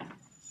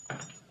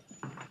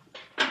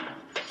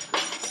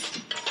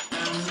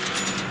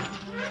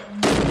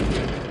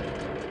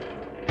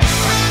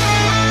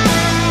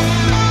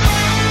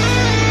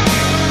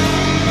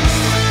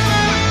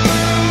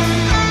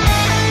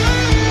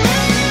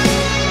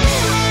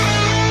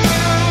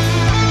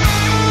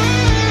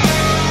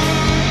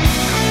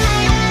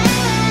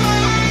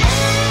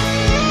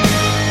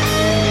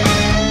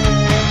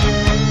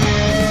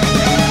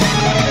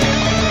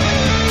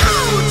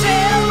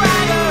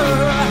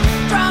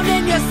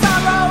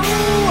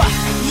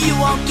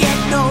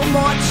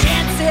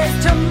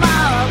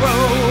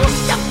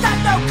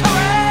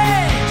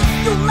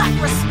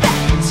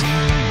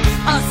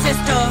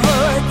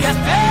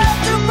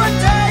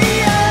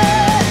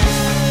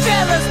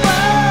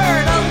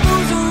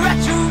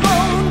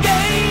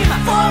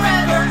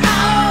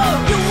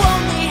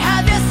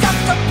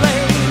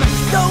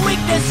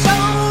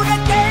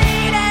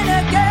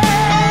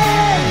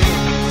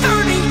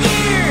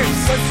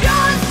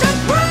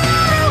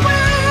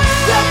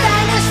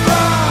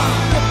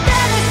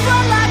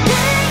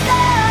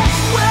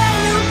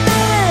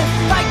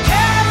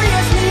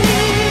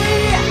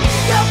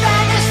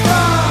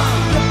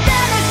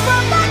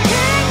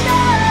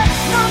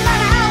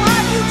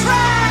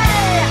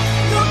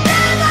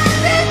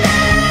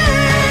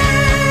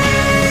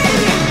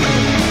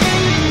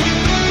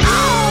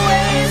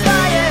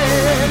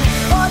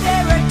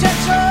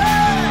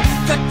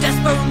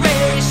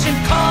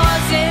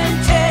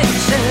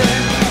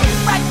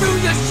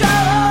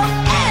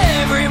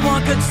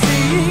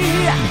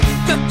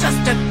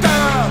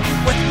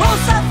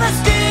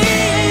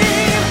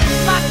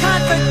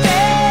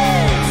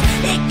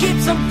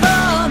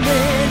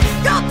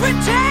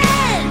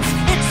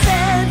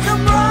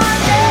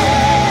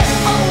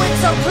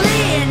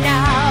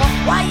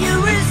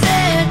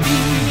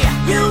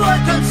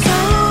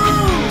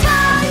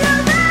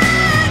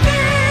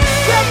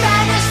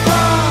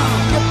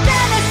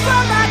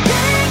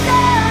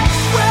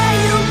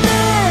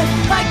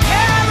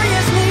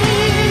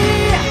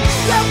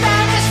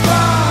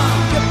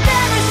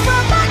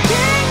 From my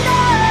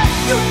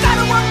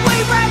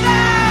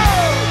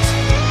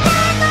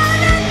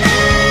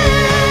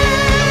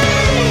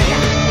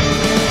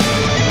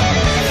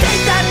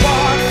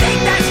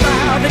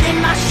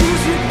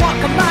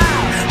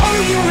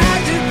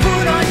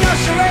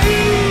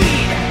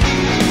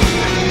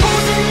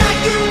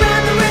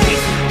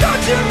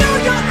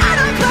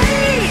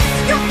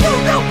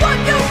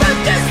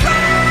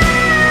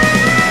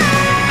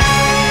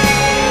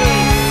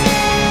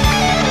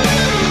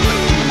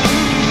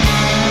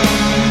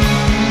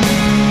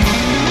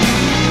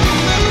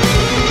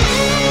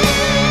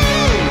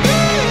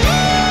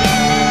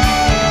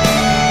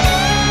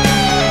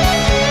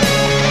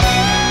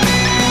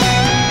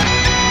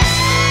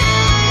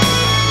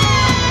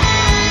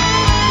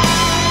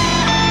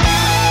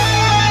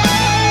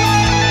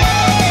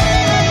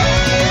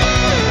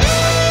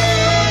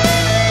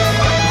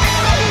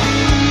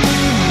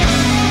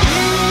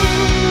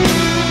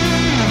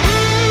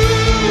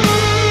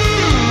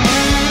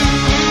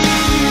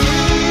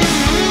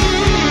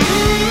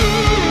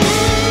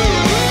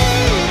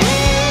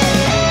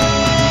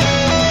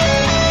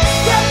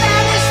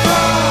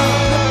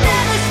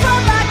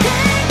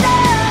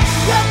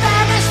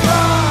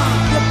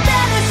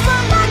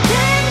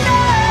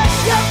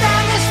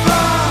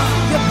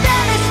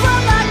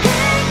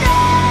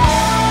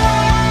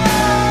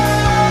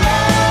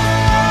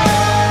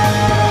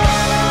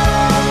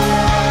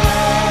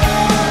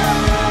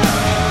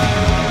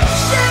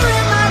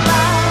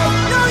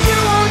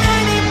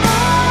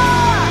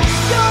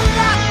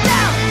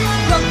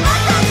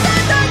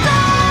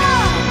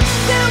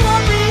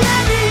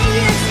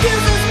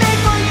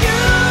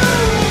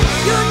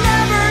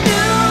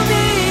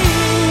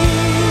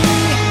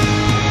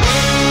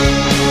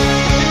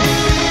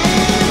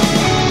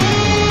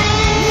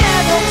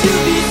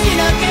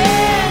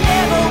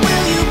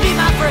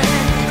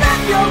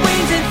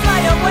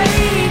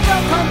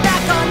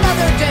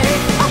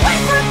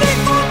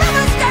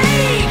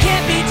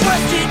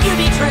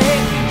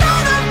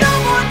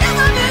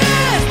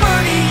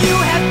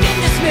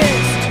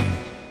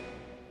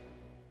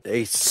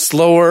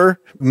slower,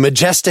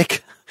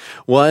 majestic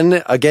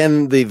one.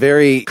 Again, the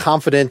very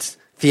confident,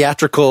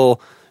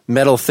 theatrical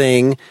metal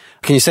thing.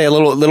 Can you say a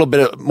little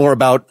bit more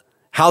about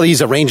how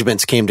these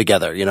arrangements came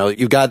together? You know,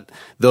 you've got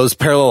those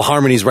parallel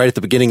harmonies right at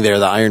the beginning there,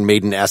 the Iron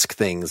Maiden-esque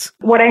things.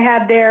 What I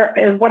have there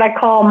is what I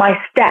call my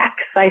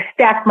stacks. I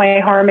stack my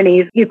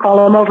harmonies. You call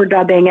them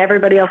overdubbing.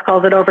 Everybody else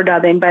calls it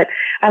overdubbing, but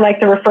I like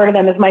to refer to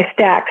them as my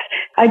stacks.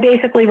 I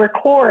basically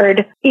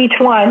record each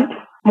one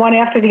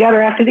after the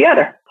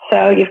other.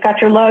 So you've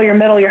got your low, your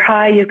middle, your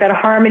high, you've got a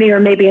harmony or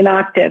maybe an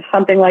octave,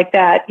 something like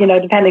that, you know,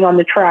 depending on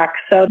the track.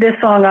 So this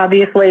song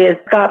obviously has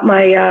got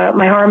my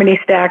my harmony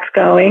stacks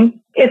going.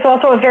 It's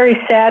also a very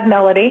sad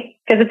melody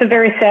because it's a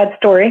very sad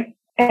story,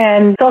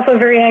 and it's also a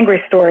very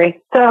angry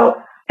story.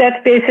 So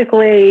that's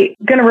basically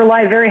going to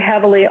rely very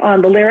heavily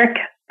on the lyric,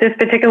 this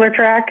particular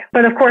track.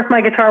 But of course,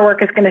 my guitar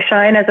work is going to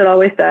shine, as it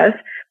always does,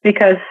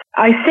 because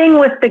I sing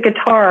with the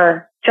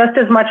guitar just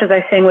as much as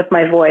I sing with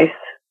my voice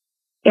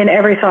in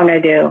every song I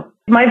do.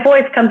 My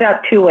voice comes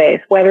out two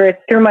ways, whether it's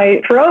through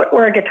my throat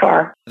or a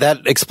guitar.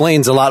 That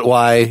explains a lot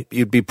why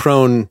you'd be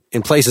prone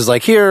in places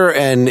like here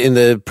and in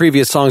the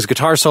previous song's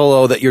guitar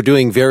solo that you're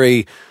doing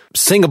very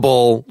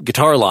singable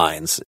guitar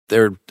lines.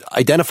 They're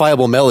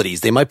identifiable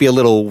melodies. They might be a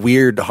little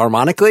weird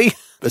harmonically,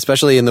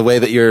 especially in the way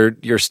that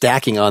you're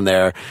stacking on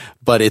there,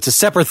 but it's a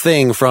separate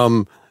thing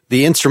from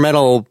the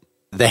instrumental,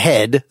 the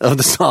head of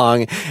the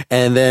song.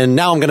 And then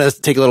now I'm going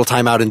to take a little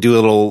time out and do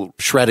a little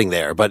shredding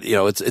there. But, you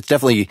know, it's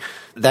definitely,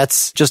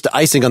 that's just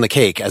icing on the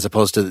cake as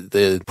opposed to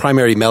the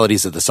primary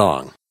melodies of the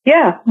song.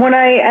 Yeah. When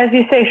I, as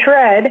you say,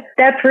 shred,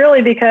 that's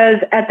really because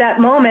at that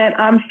moment,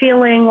 I'm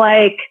feeling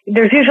like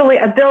there's usually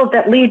a build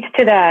that leads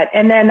to that.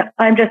 And then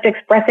I'm just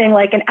expressing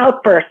like an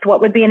outburst, what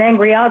would be an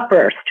angry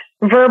outburst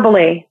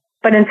verbally.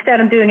 But instead,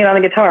 I'm doing it on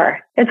the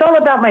guitar. It's all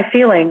about my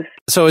feelings.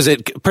 So is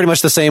it pretty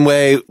much the same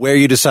way where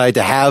you decide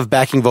to have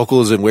backing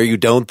vocals and where you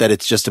don't, that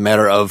it's just a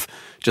matter of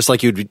just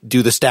like you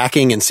do the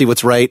stacking and see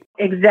what's right?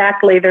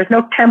 Exactly. There's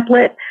no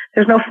template.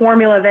 There's no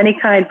formula of any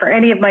kind for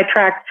any of my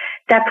tracks.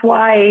 That's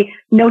why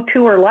no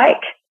two are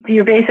like.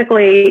 You're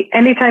basically,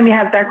 anytime you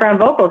have background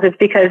vocals, it's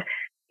because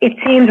it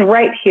seems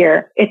right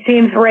here. It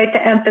seems right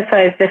to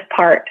emphasize this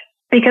part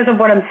because of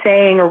what I'm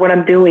saying or what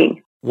I'm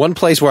doing. One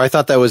place where I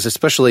thought that was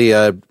especially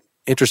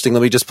interesting,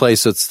 let me just play.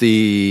 So it's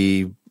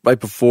the right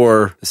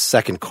before the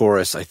second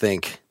chorus, I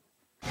think.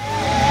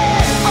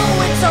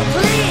 Oh, it's so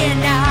clear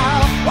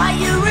now why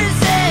you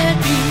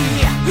resent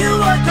me. You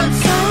were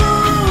consumed.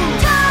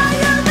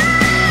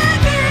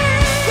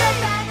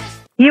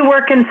 You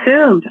were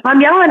consumed. I'm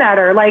yelling at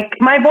her. Like,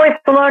 my voice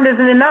alone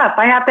isn't enough.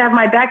 I have to have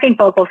my backing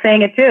vocal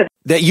saying it too.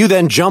 That you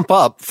then jump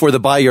up for the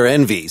By Your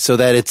Envy, so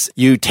that it's,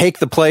 you take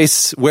the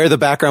place where the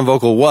background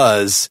vocal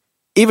was.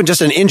 Even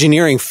just an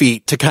engineering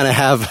feat to kind of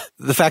have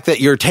the fact that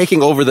you're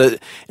taking over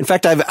in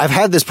fact, I've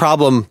had this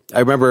problem. I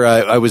remember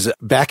I was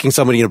backing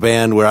somebody in a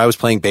band where I was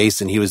playing bass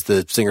and he was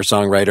the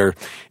singer-songwriter,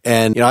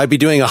 and, you know, I'd be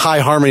doing a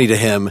high harmony to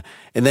him,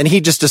 and then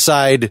he'd just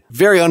decide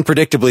very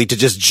unpredictably to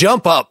just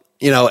jump up,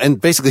 you know, and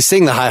basically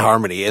sing the high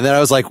harmony. And then I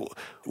was like,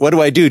 what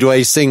do I do? Do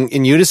I sing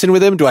in unison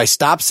with him? Do I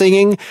stop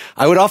singing?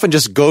 I would often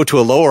just go to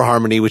a lower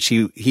harmony, which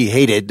he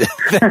hated.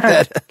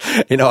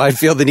 That, you know, I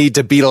feel the need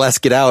to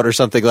Beatlesque it out or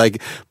something like,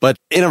 but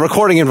in a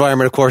recording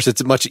environment, of course,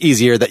 it's much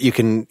easier that you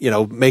can, you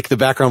know, make the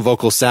background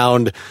vocal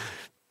sound,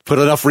 put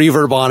enough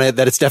reverb on it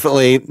that it's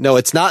definitely, no,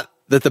 it's not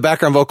that the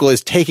background vocal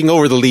is taking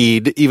over the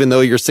lead, even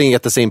though you're singing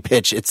at the same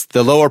pitch. It's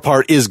the lower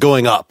part is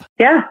going up.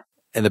 Yeah.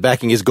 And the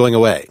backing is going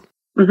away.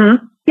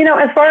 Mm-hmm. You know,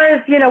 as far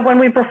as, you know, when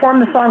we perform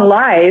the song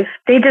live,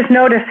 they just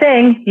know to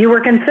sing, you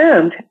were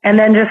consumed, and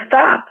then just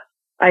stop.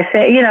 I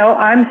say, you know,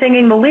 I'm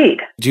singing the lead.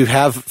 Do you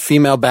have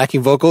female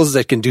backing vocals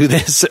that can do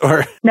this,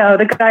 or? No,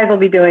 the guys will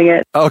be doing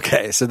it.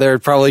 Okay, so they're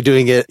probably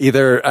doing it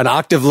either an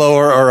octave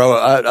lower or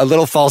a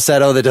little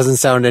falsetto that doesn't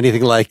sound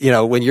anything like, you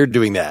know, when you're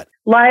doing that.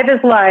 Live is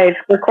live.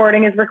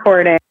 Recording is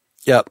recording.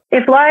 Yep.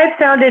 If live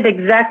sounded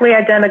exactly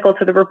identical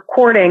to the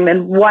recording,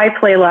 then why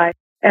play live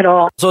at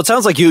all? So it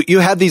sounds like you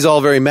had these all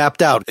very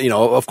mapped out. You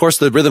know, of course,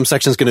 the rhythm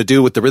section is going to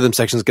do what the rhythm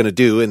section is going to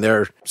do, and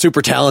they're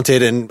super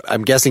talented. And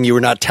I'm guessing you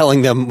were not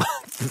telling them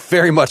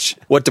very much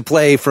what to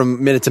play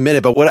from minute to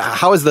minute. But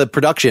how is the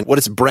production? What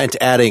is Brent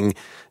adding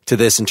to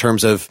this in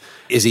terms of,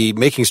 is he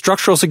making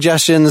structural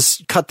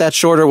suggestions, cut that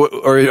shorter,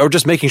 or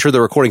just making sure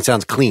the recording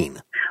sounds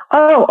clean?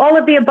 Oh, all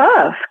of the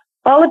above.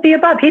 All of the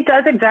above. He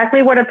does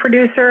exactly what a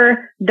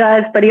producer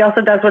does, but he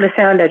also does what a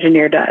sound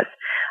engineer does.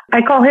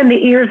 I call him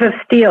the ears of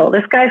steel.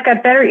 This guy's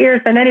got better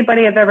ears than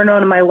anybody I've ever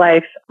known in my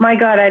life. My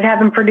God, I'd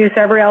have him produce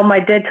every album I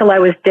did till I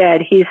was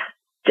dead.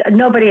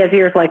 Nobody has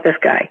ears like this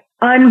guy.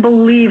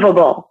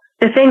 Unbelievable.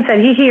 The things that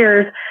he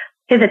hears,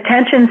 his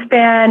attention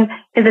span,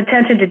 his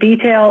attention to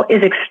detail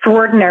is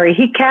extraordinary.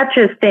 He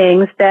catches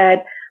things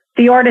that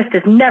the artist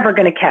is never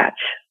going to catch.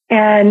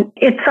 And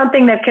it's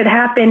something that could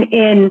happen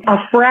in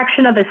a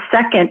fraction of a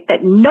second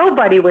that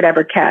nobody would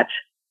ever catch.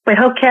 But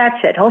he'll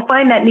catch it. He'll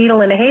find that needle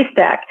in a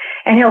haystack,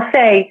 and he'll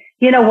say,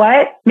 you know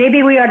what?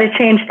 Maybe we ought to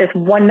change this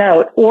one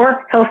note.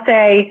 Or he'll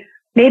say,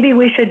 maybe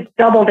we should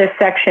double this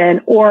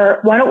section, or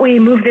why don't we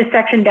move this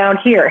section down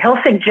here?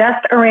 He'll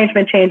suggest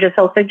arrangement changes.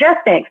 He'll suggest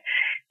things.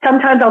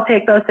 Sometimes I'll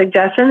take those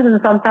suggestions, and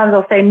sometimes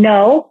I'll say,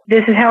 no,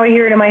 this is how I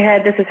hear it in my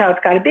head. This is how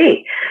it's got to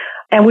be.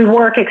 And we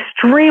work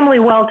extremely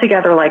well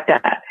together like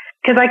that.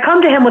 Because I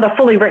come to him with a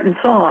fully written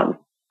song.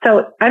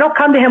 So I don't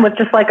come to him with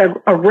just like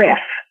a riff,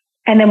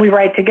 and then we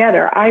write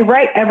together. I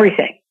write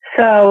everything.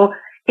 So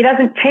he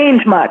doesn't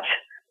change much,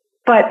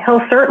 but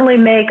he'll certainly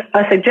make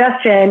a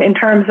suggestion in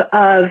terms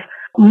of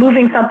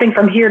moving something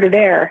from here to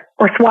there,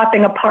 or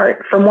swapping a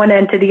part from one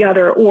end to the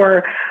other,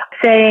 or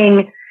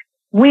saying,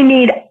 we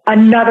need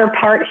another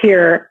part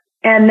here.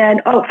 And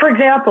then, for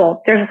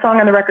example, there's a song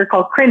on the record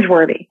called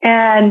Cringeworthy,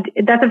 and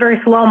that's a very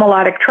slow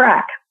melodic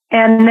track.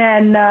 And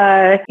then,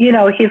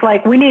 he's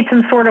like, we need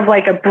some sort of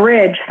like a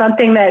bridge,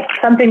 something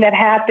that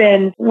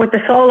happened with the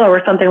solo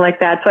or something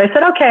like that. So I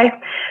said, okay.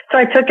 So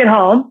I took it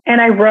home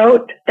and I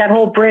wrote that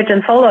whole bridge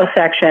and solo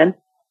section,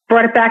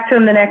 brought it back to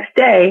him the next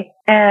day.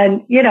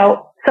 And,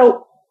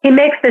 so he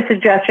makes the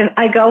suggestion.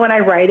 I go and I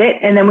write it,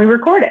 and then we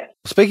record it.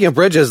 Speaking of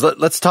bridges,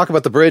 let's talk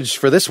about the bridge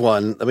for this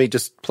one. Let me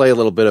just play a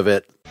little bit of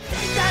it.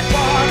 Take that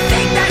walk,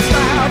 take that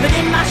smile, but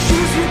in my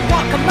shoes you'd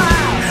walk a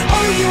mile.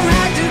 Oh, you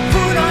had to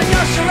put on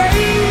your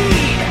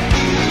charade.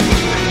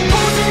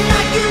 Posing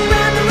like you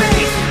ran the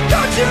race.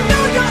 Don't you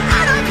know you're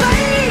out of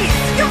place?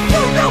 You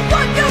fool, no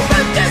one, you're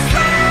a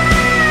disgrace.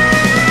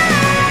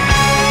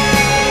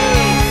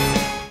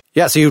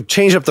 Yeah, so you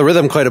changed up the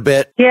rhythm quite a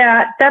bit.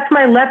 Yeah, that's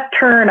my left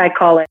turn, I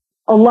call it.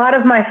 A lot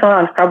of my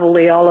songs,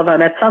 probably all of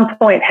them, at some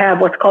point have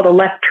what's called a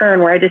left turn,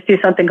 where I just do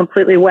something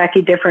completely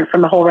wacky different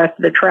from the whole rest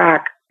of the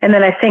track. And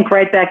then I sink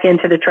right back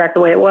into the track the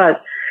way it was.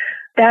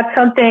 That's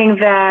something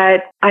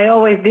that I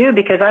always do,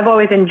 because I've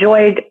always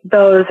enjoyed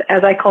those,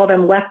 as I call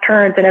them, left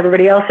turns in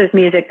everybody else's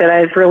music that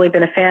I've really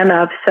been a fan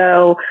of.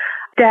 So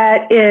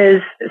that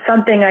is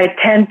something I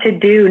tend to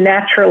do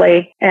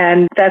naturally.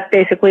 And that's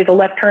basically the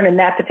left turn in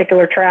that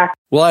particular track.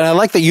 Well, and I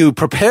like that you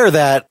prepare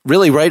that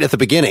really right at the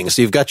beginning.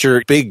 So you've got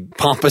your big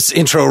pompous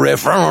intro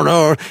riff,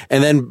 and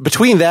then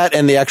between that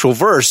and the actual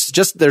verse,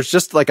 there's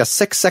just like a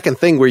 6-second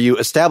thing where you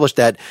establish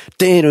that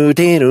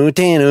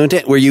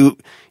where you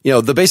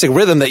the basic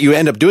rhythm that you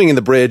end up doing in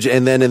the bridge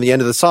and then in the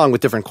end of the song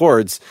with different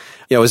chords,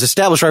 is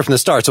established right from the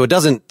start. So it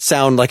doesn't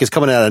sound like it's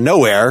coming out of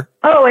nowhere.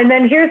 Oh, and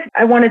then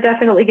I want to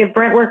definitely give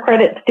Brent where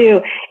credit's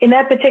due. In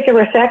that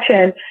particular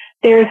section,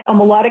 there's a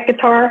melodic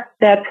guitar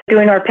that's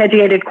doing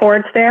arpeggiated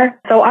chords there.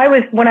 So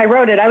when I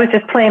wrote it, I was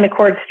just playing the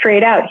chords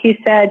straight out. He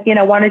said,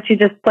 why don't you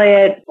just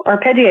play it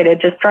arpeggiated,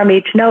 just drum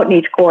each note in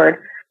each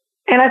chord.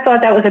 And I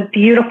thought that was a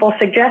beautiful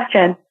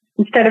suggestion.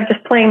 Instead of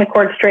just playing the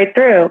chords straight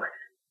through,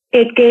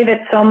 it gave it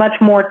so much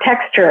more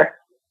texture.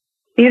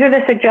 These are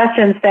the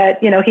suggestions that,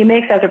 he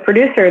makes as a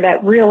producer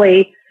that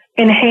really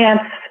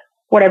enhance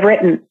what I've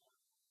written.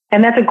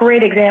 And that's a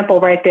great example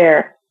right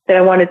there that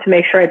I wanted to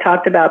make sure I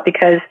talked about,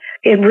 because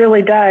it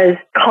really does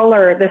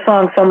color the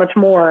song so much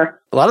more.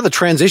 A lot of the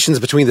transitions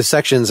between the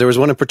sections, there was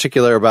one in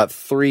particular about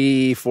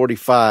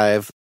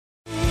 3:45.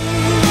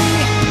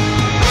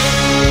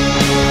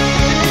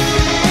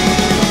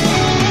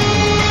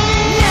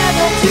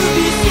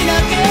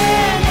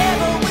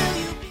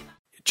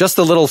 Just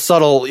a little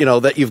subtle,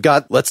 that you've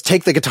got, let's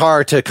take the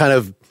guitar to kind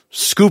of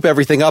scoop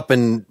everything up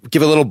and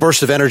give a little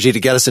burst of energy to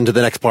get us into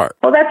the next part.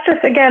 Well, that's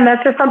just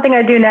something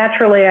I do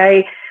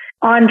naturally.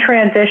 On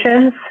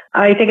transitions,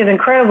 I think is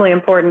incredibly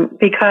important,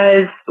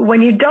 because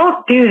when you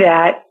don't do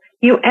that,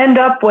 you end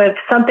up with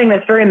something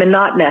that's very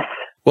monotonous.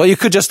 Well, you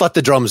could just let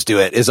the drums do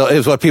it, is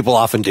what people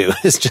often do.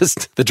 It's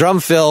just the drum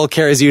fill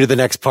carries you to the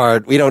next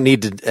part. We don't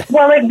need to.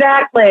 Well,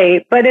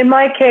 exactly. But in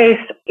my case,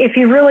 if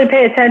you really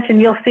pay attention,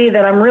 you'll see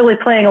that I'm really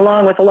playing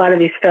along with a lot of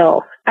these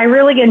fills. I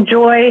really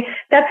enjoy,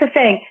 that's the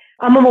thing.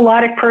 I'm a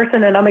melodic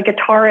person and I'm a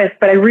guitarist,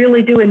 but I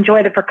really do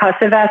enjoy the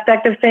percussive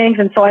aspect of things.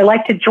 And so I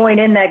like to join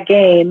in that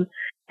game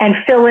and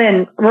fill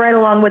in right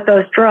along with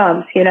those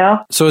drums,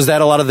 So is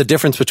that a lot of the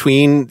difference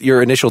between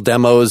your initial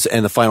demos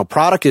and the final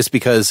product, is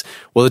because,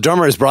 the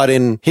drummer has brought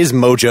in his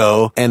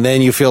mojo, and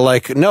then you feel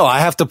like, no,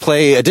 I have to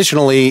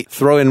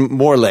throw in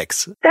more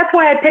licks. That's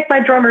why I pick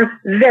my drummers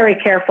very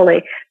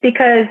carefully,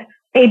 because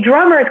a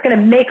drummer is going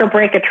to make or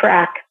break a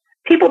track.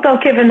 People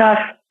don't give enough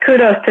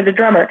kudos to the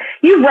drummer.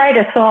 You write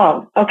a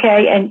song,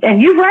 okay,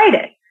 and you write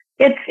it.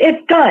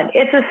 It's done.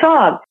 It's a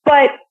song.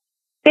 But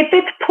if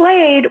it's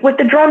played with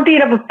the drum beat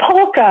of a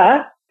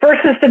polka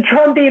versus the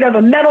drum beat of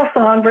a metal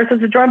song versus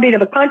the drum beat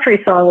of a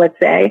country song, let's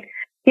say,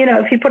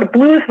 if you put a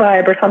blues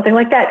vibe or something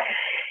like that,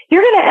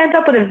 you're going to end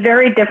up with a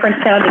very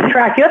different sounding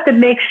track. You have to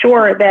make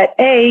sure that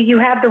A, you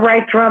have the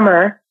right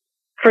drummer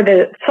for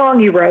the song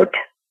you wrote,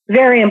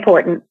 very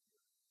important,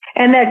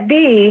 and that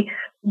B,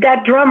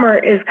 that drummer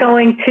is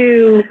going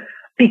to,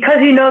 because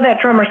that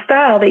drummer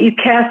style that you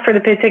cast for the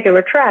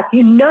particular track,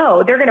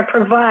 they're going to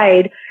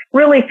provide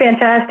really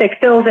fantastic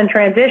fills and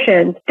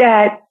transitions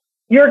that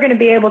you're going to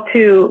be able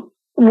to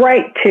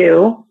write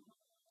to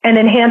and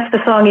enhance the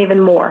song even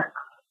more.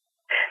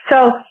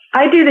 So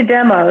I do the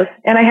demos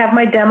and I have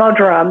my demo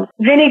drums.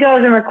 Vinny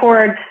goes and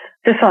records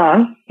the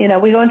song.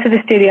 We go into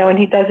the studio and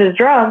he does his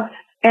drums,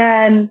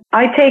 And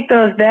I take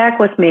those back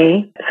with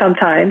me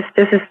sometimes.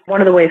 This is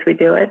one of the ways we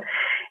do it.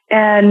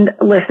 And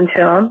listen to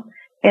them.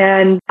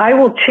 And I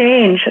will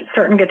change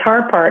certain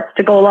guitar parts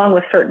to go along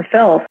with certain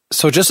fills.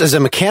 So just as a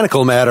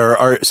mechanical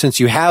matter, since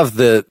you have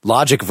the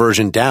Logic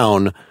version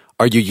down,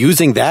 are you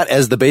using that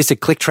as the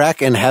basic click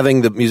track and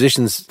having the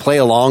musicians play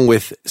along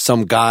with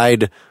some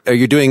guide? Are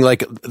you doing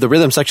like the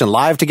rhythm section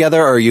live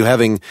together, or are you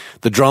having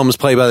the drums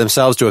play by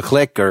themselves to a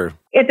click? Or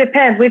it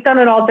depends. We've done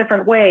it all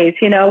different ways.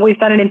 You know, we've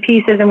done it in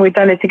pieces and we've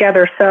done it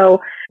together.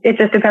 So it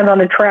just depends on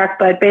the track.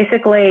 But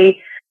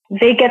basically,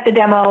 they get the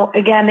demo.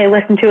 Again, they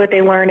listen to it,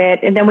 they learn it,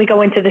 and then we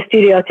go into the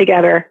studio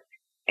together.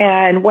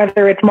 And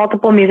whether it's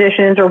multiple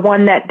musicians or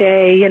one that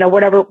day, you know,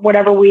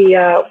 whatever we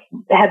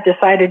have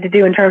decided to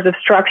do in terms of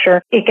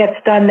structure, it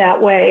gets done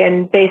that way.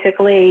 And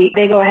basically,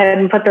 they go ahead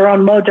and put their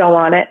own mojo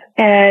on it,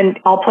 and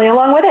I'll play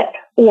along with it,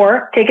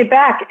 or take it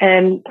back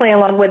and play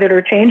along with it,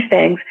 or change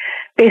things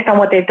based on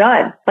what they've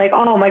done. Like,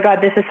 oh my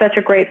God, this is such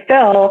a great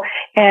fill,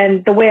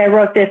 and the way I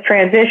wrote this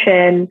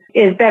transition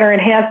is better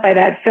enhanced by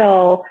that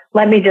fill.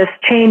 Let me just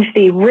change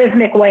the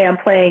rhythmic way I'm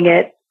playing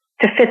it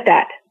to fit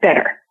that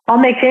better. I'll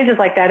make changes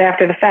like that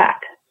after the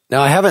fact.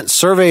 Now, I haven't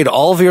surveyed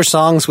all of your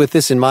songs with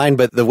this in mind,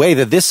 but the way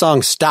that this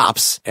song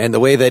stops and the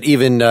way that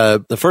even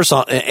the first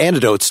song,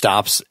 Antidote,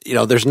 stops, you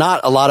know, there's not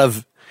a lot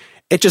of,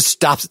 it just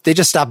stops, they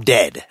just stop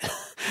dead.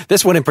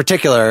 This one in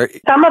particular.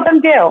 Some of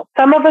them do.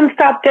 Some of them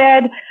stop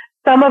dead.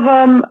 Some of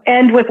them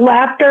end with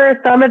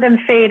laughter. Some of them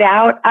fade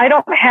out. I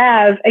don't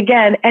have,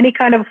 again, any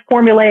kind of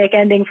formulaic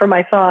ending for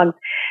my songs.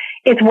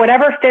 It's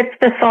whatever fits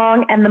the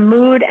song and the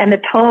mood and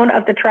the tone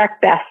of the track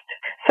best.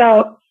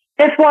 So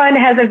this one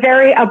has a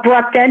very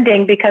abrupt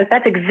ending because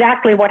that's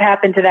exactly what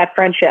happened to that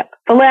friendship.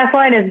 The last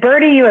line is,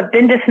 Birdie, you have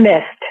been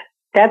dismissed.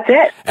 That's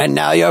it. And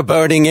now you're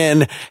burning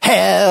in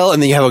hell.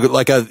 And then you have a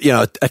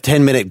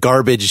 10-minute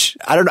garbage.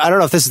 I don't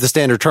know if this is the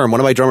standard term. One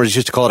of my drummers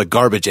used to call it a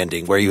garbage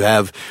ending, where you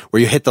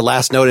hit the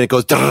last note and it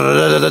goes,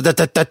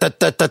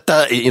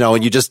 you know,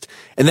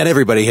 and then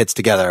everybody hits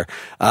together.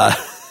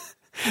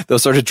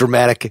 Those sort of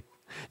dramatic.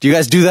 Do you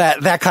guys do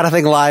that kind of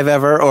thing live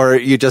ever, or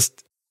you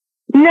just?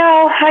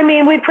 No, I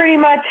mean, we pretty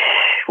much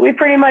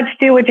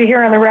do what you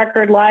hear on the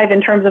record live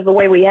in terms of the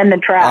way we end the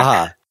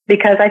track,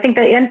 because I think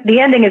the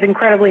ending is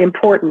incredibly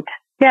important.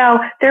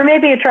 Now, there may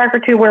be a track or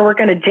two where we're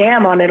going to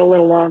jam on it a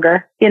little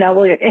longer. You know,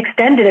 we'll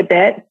extend it a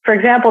bit. For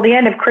example, the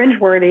end of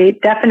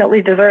Cringeworthy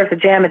definitely deserves a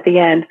jam at the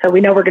end, so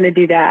we know we're going to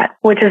do that,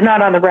 which is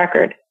not on the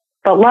record.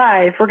 But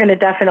live, we're going to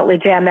definitely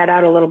jam that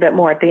out a little bit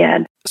more at the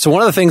end. So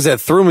one of the things that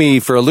threw me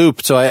for a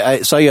loop, so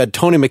I saw you had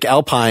Tony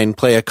McAlpine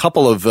play a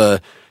couple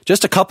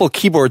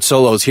keyboard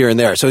solos here and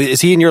there. So is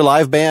he in your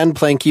live band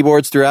playing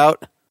keyboards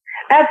throughout?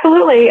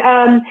 Absolutely.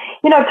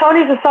 You know,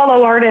 Tony's a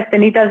solo artist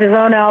and he does his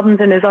own albums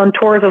and his own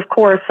tours, of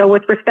course. So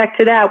with respect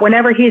to that,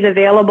 whenever he's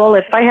available,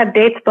 if I have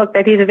dates booked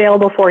that he's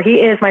available for, he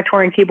is my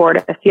touring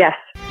keyboardist. Yes.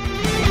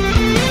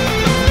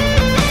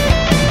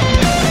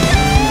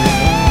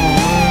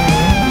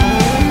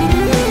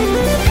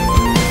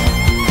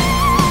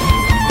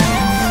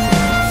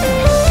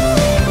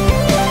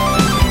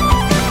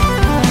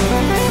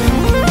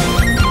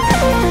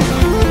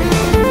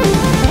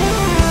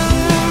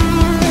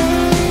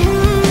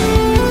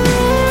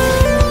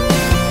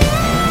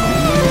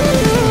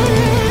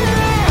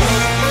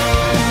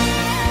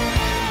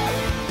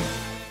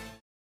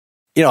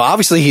 You know,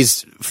 obviously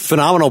he's a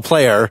phenomenal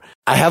player.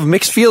 I have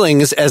mixed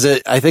feelings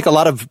I think a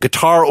lot of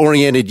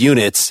guitar-oriented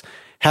units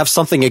have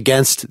something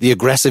against the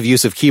aggressive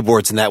use of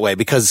keyboards in that way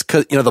because,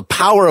 you know, the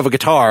power of a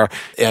guitar,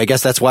 I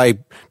guess that's why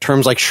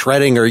terms like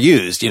shredding are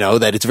used, you know,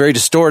 that it's very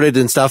distorted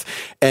and stuff.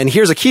 And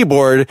here's a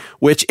keyboard,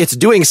 which it's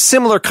doing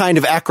similar kind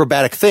of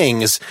acrobatic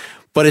things,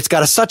 but it's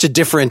got such a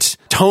different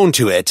tone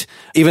to it,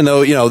 even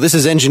though, you know, this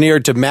is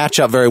engineered to match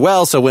up very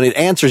well. So when it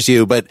answers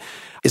you, but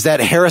is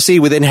that heresy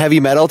within heavy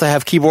metal to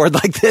have keyboard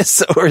like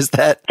this, or is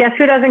that? Guess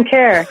who doesn't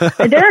care?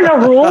 There are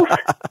no rules.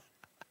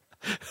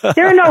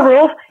 There are no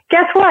rules.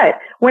 Guess what?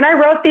 When I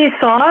wrote these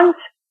songs,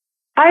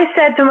 I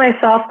said to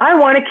myself, I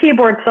want a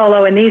keyboard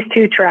solo in these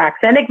two tracks,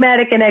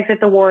 Enigmatic and Exit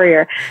the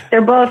Warrior.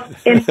 They're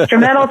both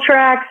instrumental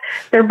tracks.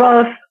 They're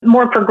both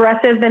more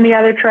progressive than the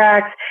other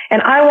tracks.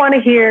 And I want to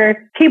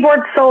hear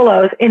keyboard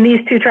solos in these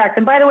two tracks.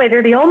 And by the way,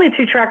 they're the only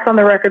two tracks on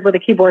the record with a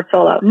keyboard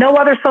solo. No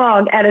other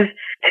song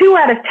 2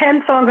 out of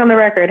 10 songs on the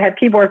record have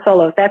keyboard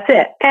solos. That's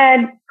it.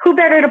 And who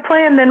better to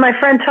play them than my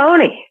friend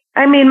Tony?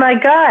 I mean, my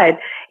God,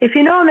 if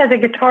you know him as a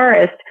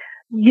guitarist,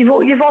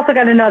 you've also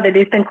got to know that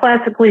he's been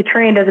classically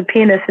trained as a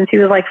pianist since he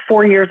was like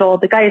 4 years old.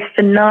 The guy is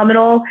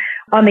phenomenal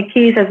on the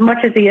keys as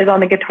much as he is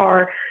on the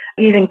guitar.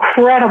 He's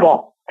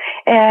incredible.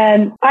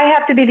 And I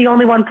have to be the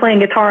only one playing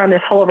guitar on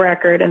this whole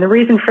record. And the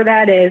reason for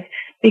that is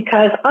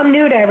because I'm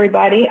new to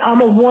everybody. I'm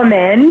a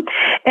woman,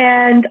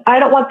 and I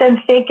don't want them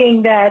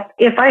thinking that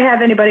if I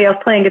have anybody else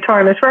playing guitar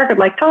on this record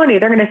like Tony,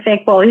 they're going to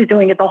think, well, he's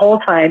doing it the whole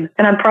time,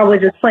 and I'm probably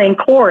just playing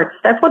chords.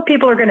 That's what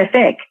people are going to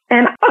think.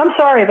 And I'm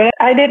sorry, but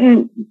I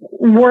didn't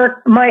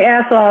work my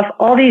ass off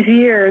all these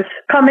years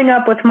coming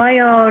up with my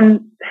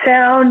own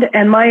sound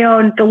and my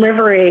own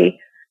delivery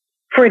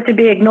for it to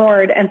be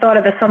ignored and thought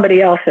of as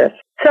somebody else's.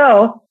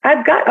 So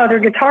I've got other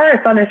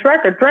guitarists on this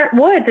record. Brent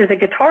Woods is a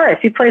guitarist.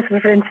 He plays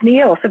with Vince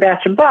Neil,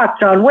 Sebastian Bach,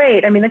 John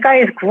Waite. I mean, the guy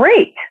is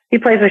great. He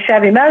plays with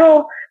Shabby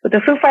Metal, with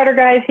the Foo Fighter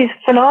guys. He's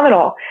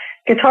phenomenal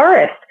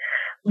guitarist.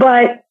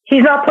 But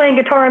he's not playing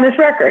guitar on this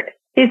record.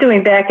 He's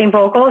doing backing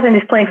vocals and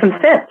he's playing some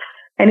synths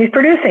and he's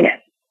producing it,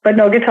 but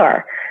no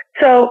guitar.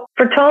 So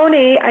for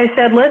Tony, I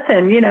said,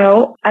 listen, you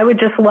know, I would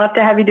just love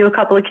to have you do a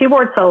couple of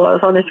keyboard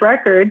solos on this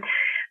record,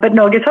 but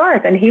no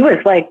guitars. And he was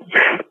like,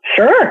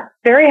 sure,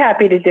 very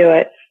happy to do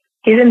it.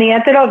 He's in the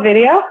Antidote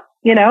video.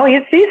 You know,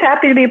 he's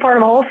happy to be a part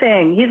of the whole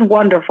thing. He's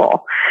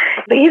wonderful.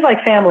 But he's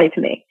like family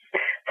to me.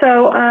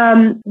 So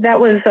that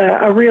was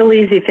a real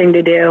easy thing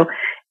to do.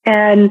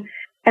 And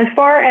as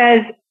far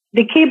as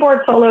the keyboard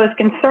solo is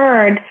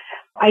concerned,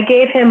 I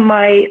gave him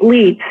my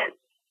leads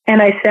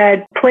and I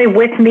said, play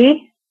with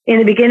me in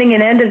the beginning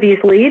and end of these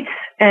leads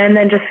and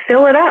then just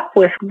fill it up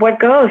with what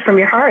goes from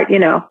your heart, you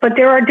know. But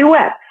there are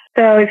duets.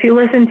 So if you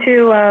listen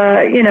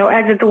to, you know,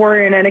 Exit the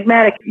Warrior and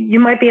Enigmatic, you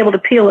might be able to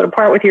peel it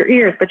apart with your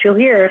ears, but you'll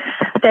hear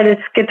that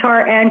it's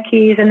guitar and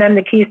keys and then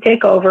the keys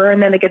take over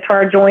and then the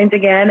guitar joins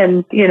again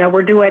and, you know,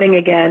 we're duetting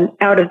again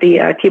out of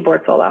the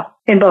keyboard solo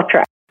in both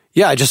tracks.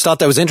 Yeah, I just thought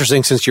that was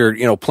interesting since you're,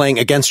 you know, playing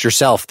against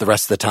yourself the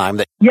rest of the time.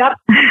 That, yep.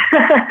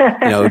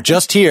 You know,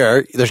 just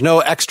here, there's no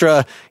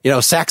extra, you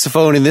know,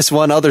 saxophone in this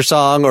one other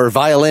song or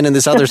violin in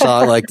this other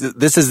song. Like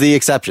this is the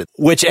exception.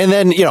 Which, and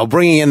then, you know,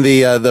 bringing in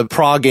the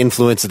prog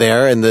influence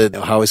there and the, you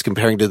know, how I was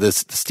comparing to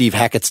this Steve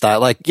Hackett style.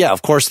 Like, yeah,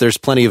 of course, there's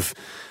plenty of.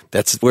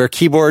 That's where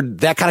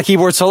that kind of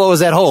keyboard solo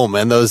is at home.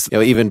 And those, you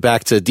know, even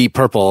back to Deep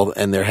Purple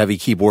and their heavy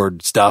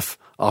keyboard stuff,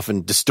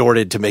 often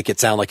distorted to make it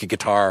sound like a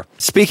guitar.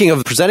 Speaking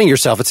of presenting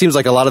yourself, it seems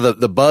like a lot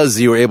of the buzz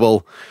you were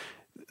able,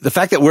 the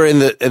fact that we're in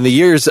the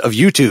years of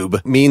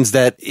YouTube means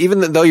that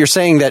even though you're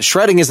saying that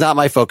shredding is not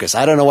my focus,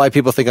 I don't know why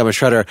people think I'm a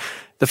shredder.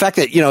 The fact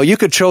that, you know, you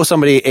could show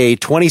somebody a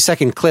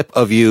 20-second clip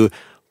of you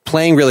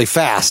playing really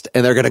fast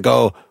and they're going to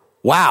go,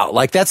 wow,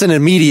 like that's an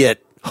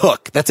immediate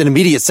hook. That's an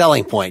immediate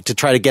selling point to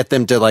try to get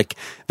them to like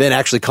then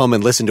actually come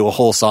and listen to a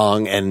whole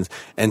song and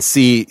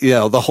see, you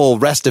know, the whole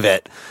rest of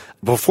it.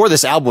 Before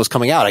this album was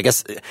coming out, I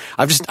guess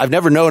I've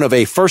never known of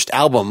a first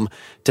album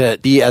to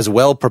be as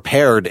well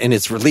prepared in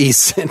its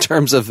release in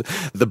terms of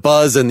the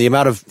buzz and the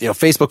amount of, you know,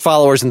 Facebook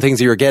followers and things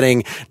that you were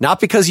getting, not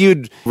because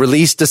you'd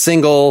released a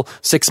single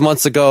 6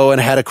 months ago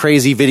and had a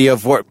crazy video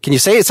for it. Can you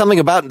say something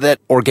about that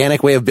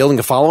organic way of building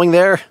a following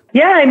there?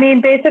 Yeah, I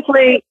mean,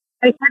 basically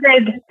I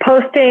started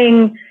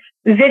posting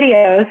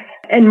videos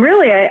and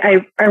really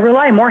I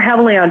rely more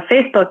heavily on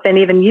Facebook than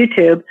even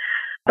YouTube.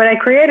 But I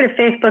created a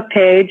Facebook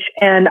page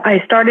and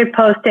I started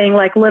posting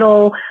like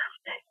little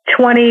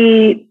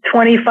 20,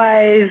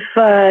 25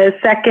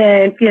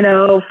 second, you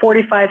know,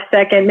 45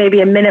 second, maybe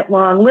a minute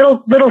long,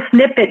 little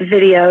snippet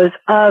videos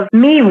of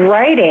me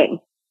writing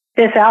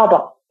this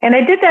album. And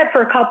I did that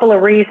for a couple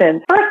of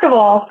reasons. First of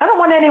all, I don't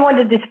want anyone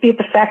to dispute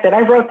the fact that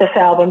I wrote this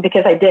album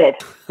because I did.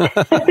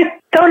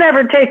 Don't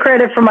ever take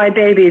credit for my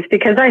babies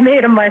because I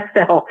made them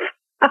myself.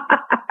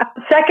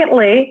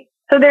 Secondly,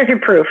 so there's your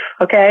proof,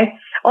 okay?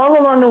 All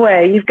along the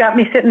way, you've got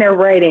me sitting there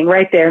writing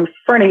right there in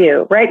front of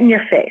you, right in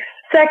your face.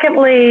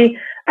 Secondly,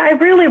 I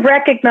really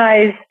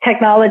recognize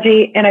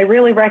technology and I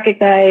really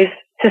recognize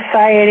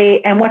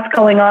society and what's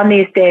going on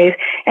these days.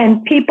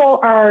 And people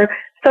are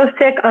so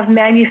sick of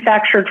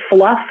manufactured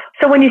fluff.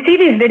 So when you see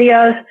these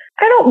videos,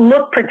 I don't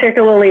look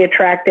particularly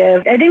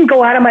attractive. I didn't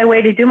go out of my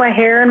way to do my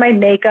hair and my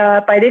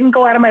makeup. I didn't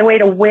go out of my way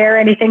to wear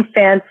anything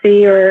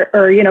fancy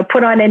or you know,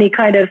 put on any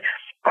kind of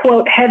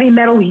quote, heavy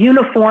metal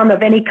uniform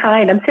of any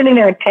kind. I'm sitting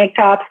there in tank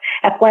tops,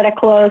 athletic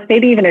clothes,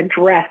 maybe even a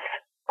dress,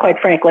 quite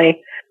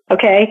frankly.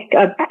 Okay.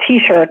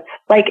 T-shirts,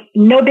 like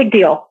no big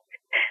deal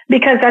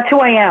because that's who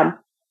I am.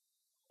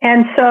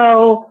 And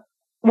so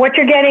what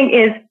you're getting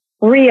is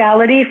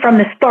reality from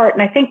the start.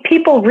 And I think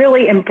people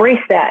really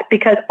embrace that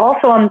because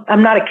also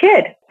I'm not a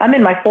kid. I'm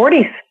in my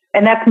 40s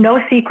and that's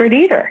no secret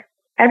either.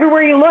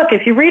 Everywhere you look,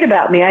 if you read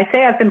about me, I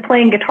say I've been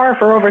playing guitar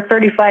for over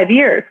 35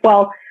 years.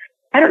 Well,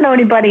 I don't know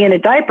anybody in a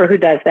diaper who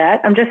does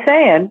that. I'm just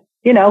saying,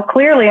 you know,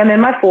 clearly I'm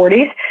in my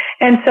 40s.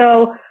 And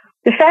so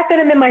the fact that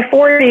I'm in my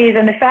 40s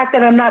and the fact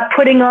that I'm not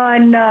putting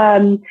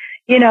on,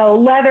 you know,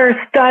 leather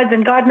studs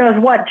and God knows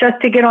what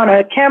just to get on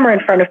a camera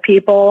in front of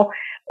people,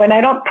 when I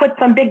don't put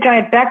some big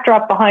giant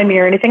backdrop behind me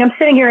or anything, I'm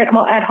sitting here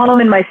at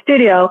home in my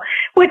studio,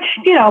 which,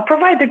 you know,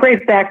 provides a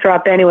great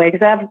backdrop anyway,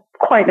 because I have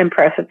quite an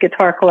impressive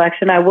guitar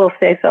collection. I will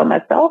say so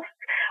myself.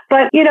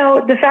 But, you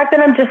know, the fact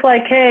that I'm just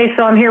like, hey,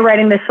 so I'm here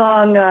writing this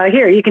song,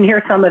 here, you can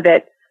hear some of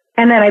it.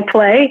 And then I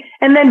play,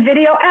 and then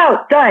video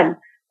out, done.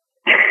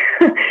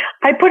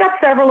 I put up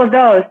several of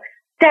those.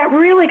 That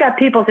really got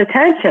people's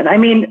attention. I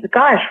mean,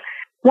 gosh,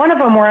 one of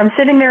them where I'm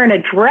sitting there in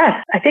a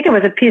dress, I think it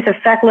was a piece of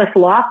Feckless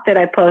Lock that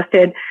I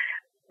posted,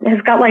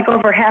 has got like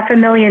over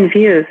 500,000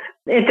 views.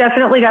 It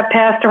definitely got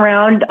passed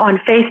around on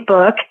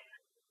Facebook.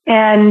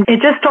 And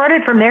it just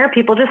started from there.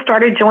 People just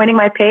started joining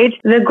my page.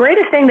 The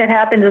greatest thing that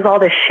happens is all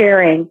the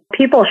sharing.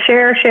 People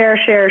share.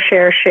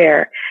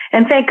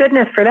 And thank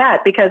goodness for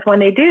that, because when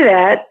they do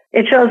that,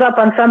 it shows up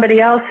on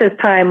somebody else's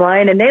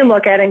timeline and they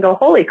look at it and go,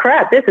 holy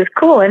crap, this is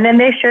cool. And then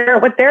they share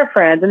it with their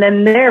friends and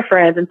then their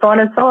friends and so on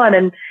and so on.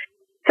 And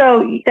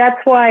so that's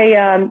why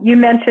you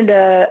mentioned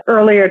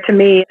earlier to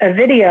me a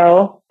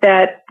video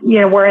that,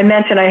 where I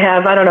mentioned I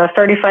have,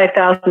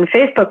 35,000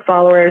 Facebook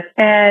followers.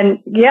 And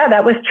yeah,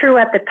 that was true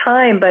at the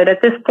time, but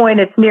at this point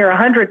it's near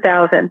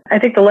 100,000. I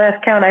think the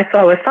last count I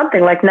saw was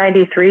something like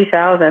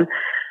 93,000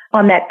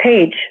 on that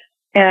page.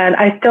 And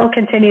I still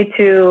continue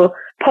to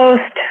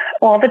post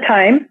all the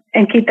time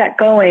and keep that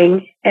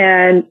going.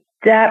 And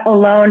that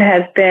alone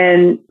has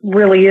been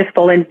really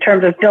useful in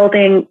terms of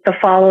building the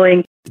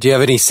following. Do you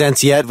have any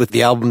sense yet, with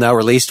the album now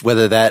released,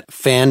 whether that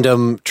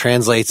fandom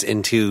translates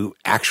into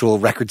actual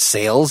record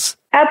sales?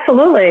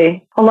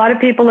 Absolutely. A lot of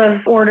people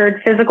have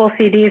ordered physical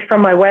CDs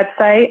from my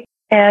website.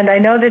 And I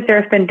know that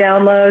there's been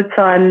downloads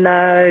on,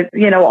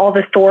 all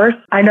the stores.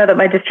 I know that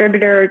my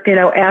distributor,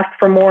 asked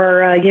for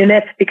more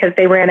units because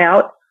they ran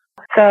out.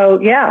 So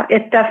yeah,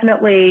 it's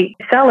definitely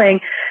selling.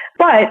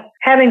 But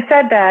having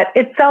said that,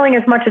 it's selling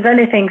as much as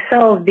anything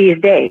sells these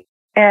days.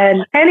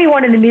 And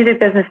anyone in the music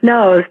business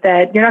knows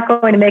that you're not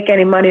going to make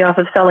any money off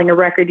of selling a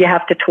record. You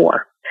have to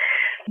tour.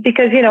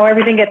 Because,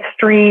 everything gets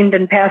streamed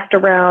and passed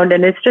around,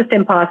 and it's just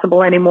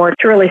impossible anymore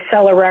to really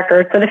sell a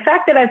record. So the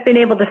fact that I've been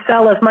able to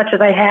sell as much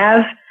as I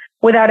have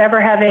without ever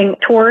having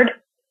toured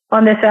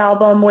on this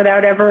album,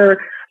 without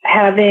ever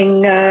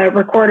having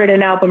recorded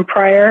an album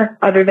prior,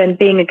 other than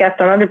being a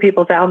guest on other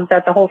people's albums,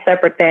 that's a whole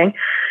separate thing,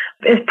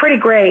 is pretty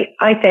great,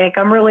 I think.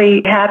 I'm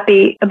really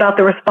happy about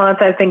the response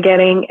I've been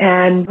getting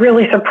and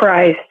really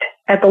surprised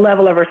at the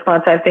level of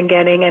response I've been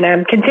getting, and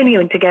I'm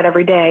continuing to get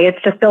every day.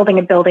 It's just building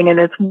and building, and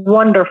it's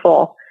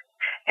wonderful.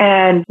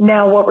 And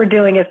now what we're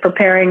doing is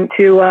preparing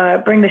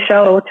to bring the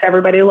show to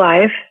everybody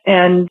live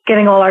and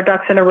getting all our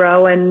ducks in a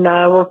row. And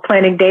we're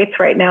planning dates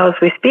right now as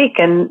we speak.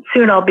 And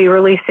soon I'll be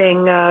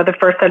releasing the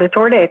first set of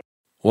tour dates.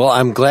 Well,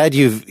 I'm glad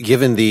you've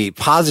given the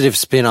positive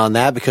spin on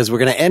that, because we're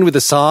going to end with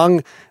a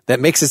song that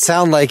makes it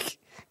sound like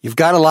you've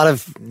got a lot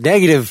of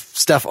negative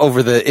stuff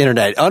over the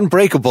internet.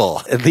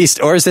 Unbreakable, at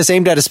least. Or is this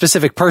aimed at a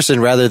specific person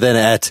rather than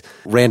at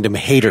random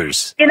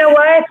haters? You know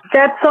what?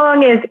 That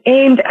song is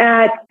aimed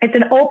at, it's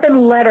an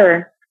open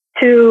letter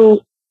to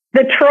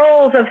the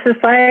trolls of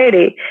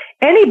society.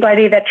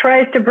 Anybody that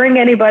tries to bring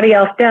anybody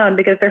else down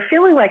because they're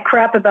feeling like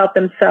crap about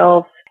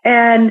themselves.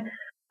 And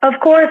of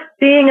course,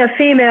 being a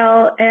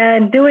female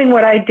and doing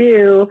what I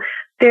do,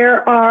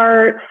 there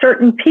are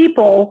certain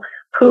people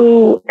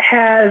who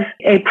have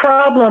a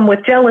problem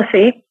with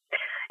jealousy.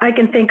 I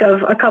can think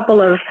of a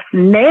couple of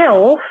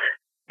males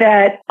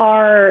that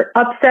are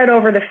upset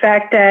over the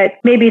fact that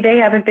maybe they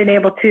haven't been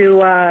able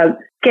to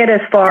get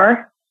as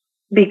far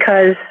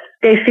because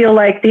they feel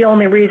like the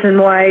only reason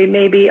why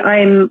maybe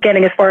I'm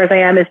getting as far as I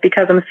am is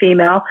because I'm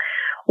female.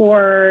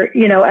 Or,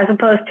 as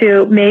opposed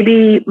to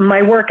maybe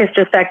my work is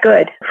just that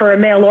good for a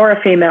male or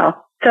a female.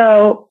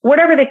 So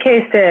whatever the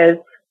case is,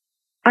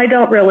 I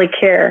don't really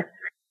care.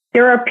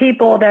 There are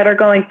people that are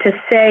going to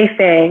say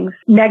things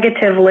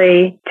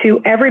negatively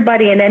to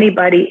everybody and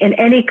anybody in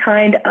any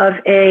kind of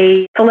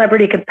a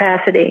celebrity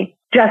capacity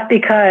just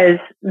because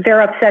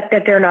they're upset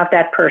that they're not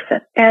that person.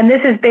 And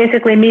this is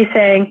basically me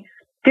saying,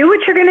 do what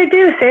you're going to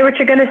do. Say what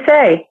you're going to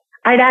say.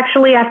 I'd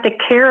actually have to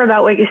care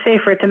about what you say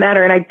for it to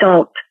matter, and I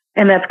don't.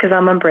 And that's because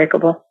I'm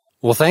unbreakable.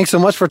 Well, thanks so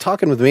much for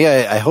talking with me.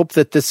 I hope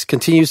that this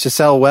continues to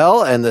sell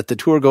well and that the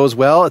tour goes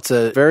well. It's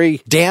a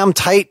very damn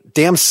tight,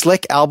 damn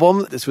slick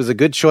album. This was a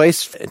good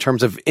choice in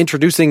terms of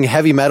introducing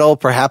heavy metal,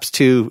 perhaps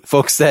to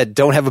folks that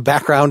don't have a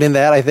background in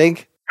that, I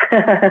think.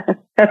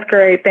 That's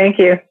great. Thank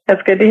you.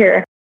 That's good to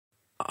hear.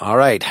 All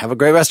right. Have a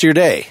great rest of your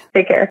day.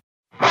 Take care.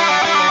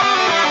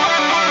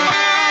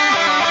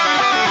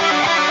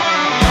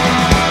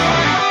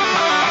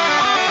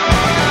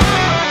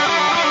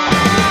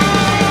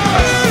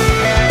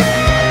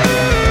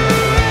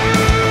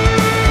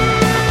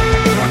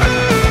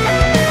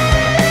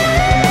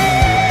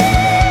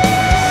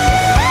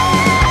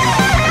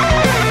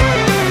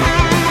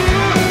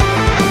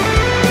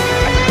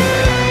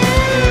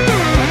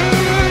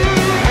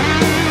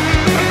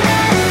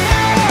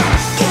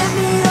 Give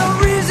me a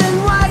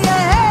reason why you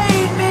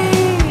hate me.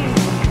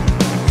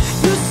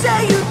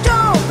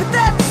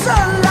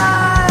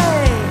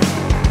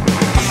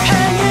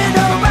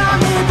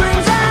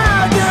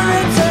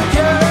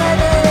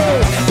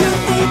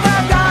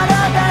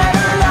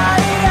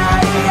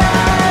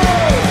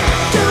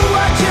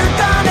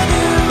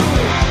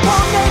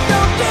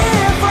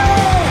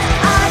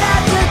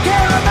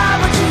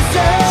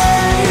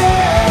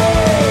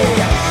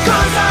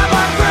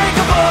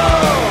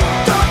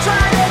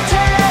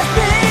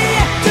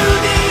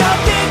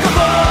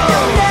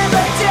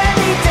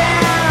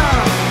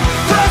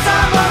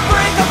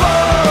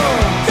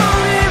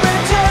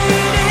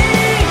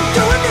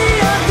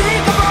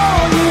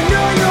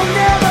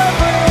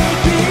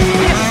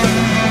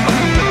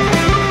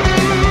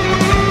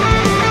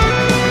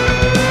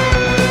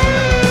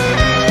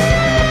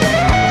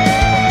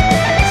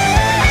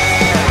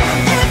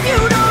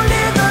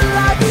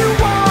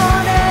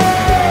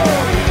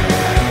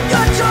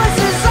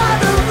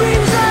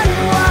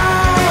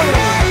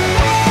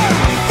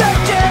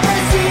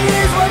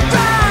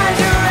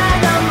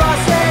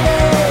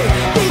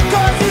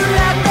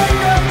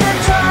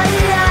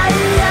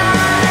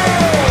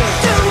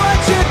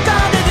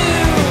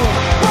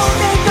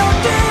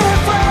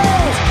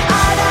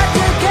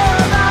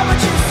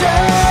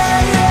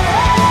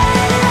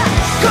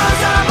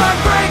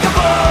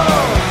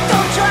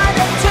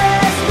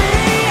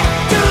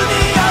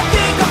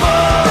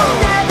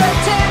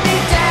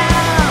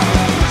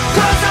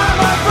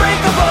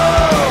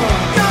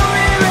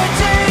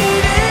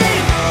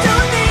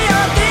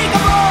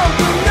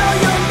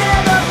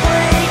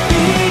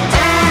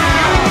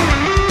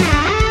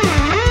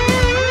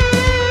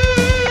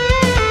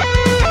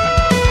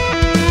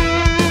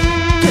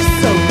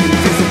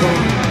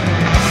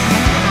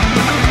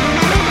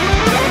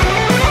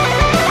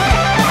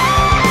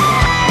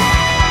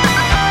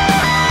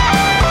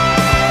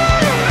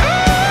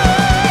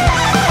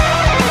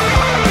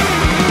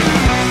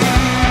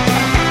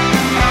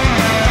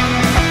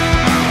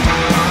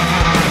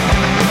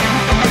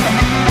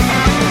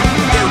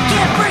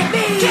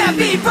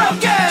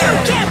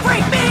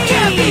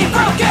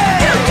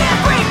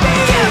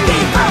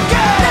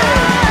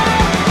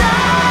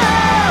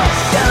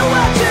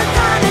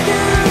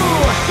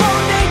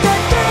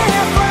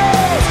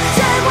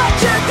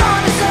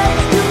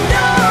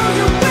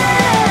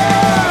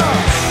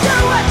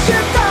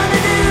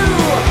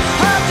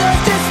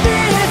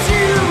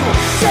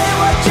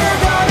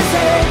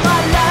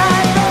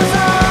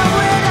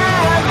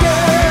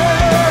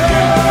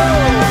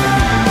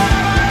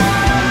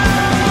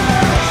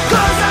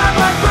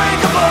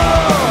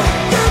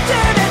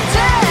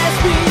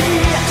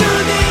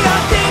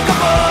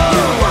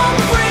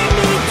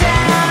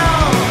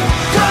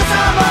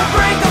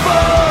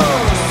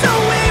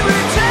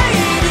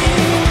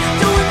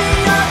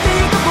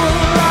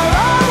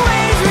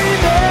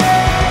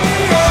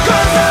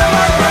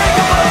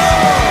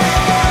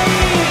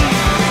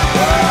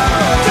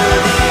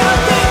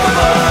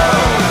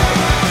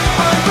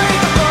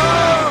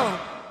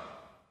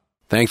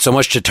 Thanks so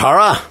much to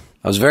Tara.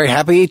 I was very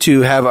happy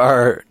to have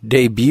our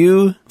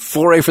debut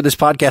foray for this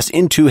podcast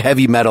into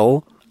heavy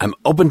metal. I'm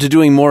open to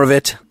doing more of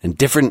it and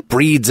different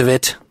breeds of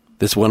it.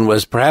 This one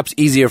was perhaps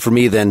easier for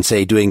me than,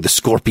 say, doing the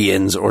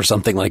Scorpions or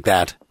something like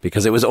that,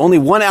 because it was only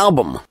one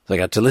album. So I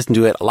got to listen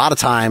to it a lot of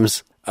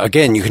times.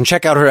 Again, you can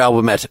check out her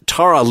album at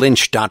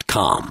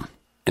taralynch.com.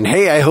 And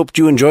hey, I hoped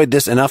you enjoyed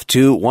this enough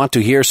to want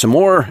to hear some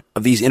more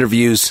of these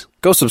interviews.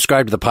 Go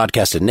subscribe to the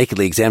podcast at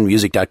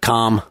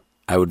nakedlyexaminedmusic.com.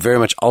 I would very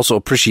much also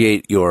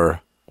appreciate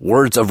your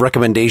words of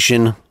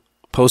recommendation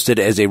posted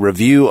as a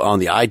review on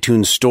the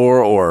iTunes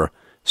Store or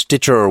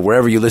Stitcher or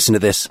wherever you listen to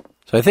this.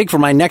 So I think for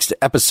my next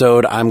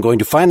episode, I'm going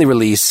to finally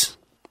release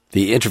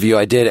the interview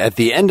I did at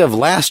the end of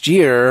last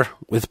year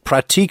with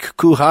Pratik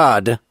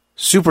Kuhad,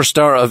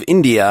 superstar of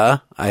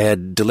India. I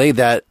had delayed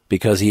that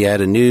because he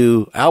had a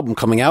new album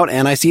coming out,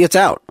 and I see it's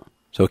out.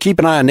 So keep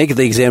an eye on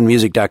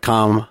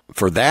nakedlyexaminedmusic.com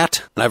for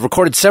that. And I've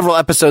recorded several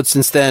episodes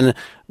since then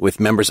with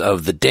members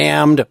of The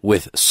Damned,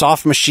 with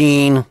Soft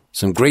Machine,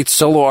 some great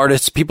solo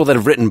artists, people that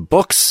have written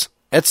books,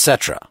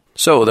 etc.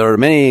 So there are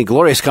many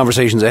glorious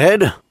conversations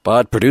ahead,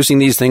 but producing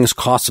these things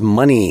costs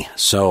money.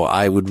 So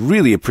I would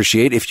really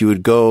appreciate if you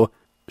would go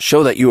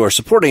show that you are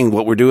supporting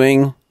what we're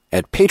doing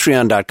at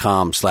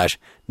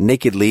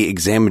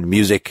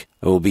patreon.com/nakedlyexaminedmusic.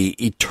 I will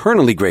be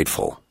eternally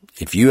grateful.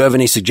 If you have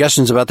any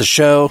suggestions about the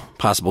show,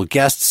 possible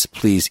guests,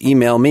 please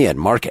email me at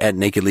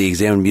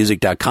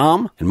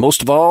mark@nakedlyexaminedmusic.com. And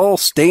most of all,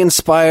 stay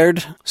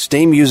inspired,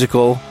 stay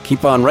musical,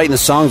 keep on writing the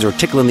songs or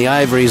tickling the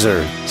ivories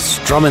or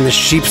strumming the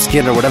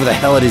sheepskin or whatever the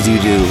hell it is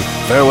you do.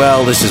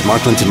 Farewell, this is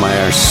Mark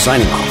Lintonmeyer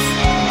signing off.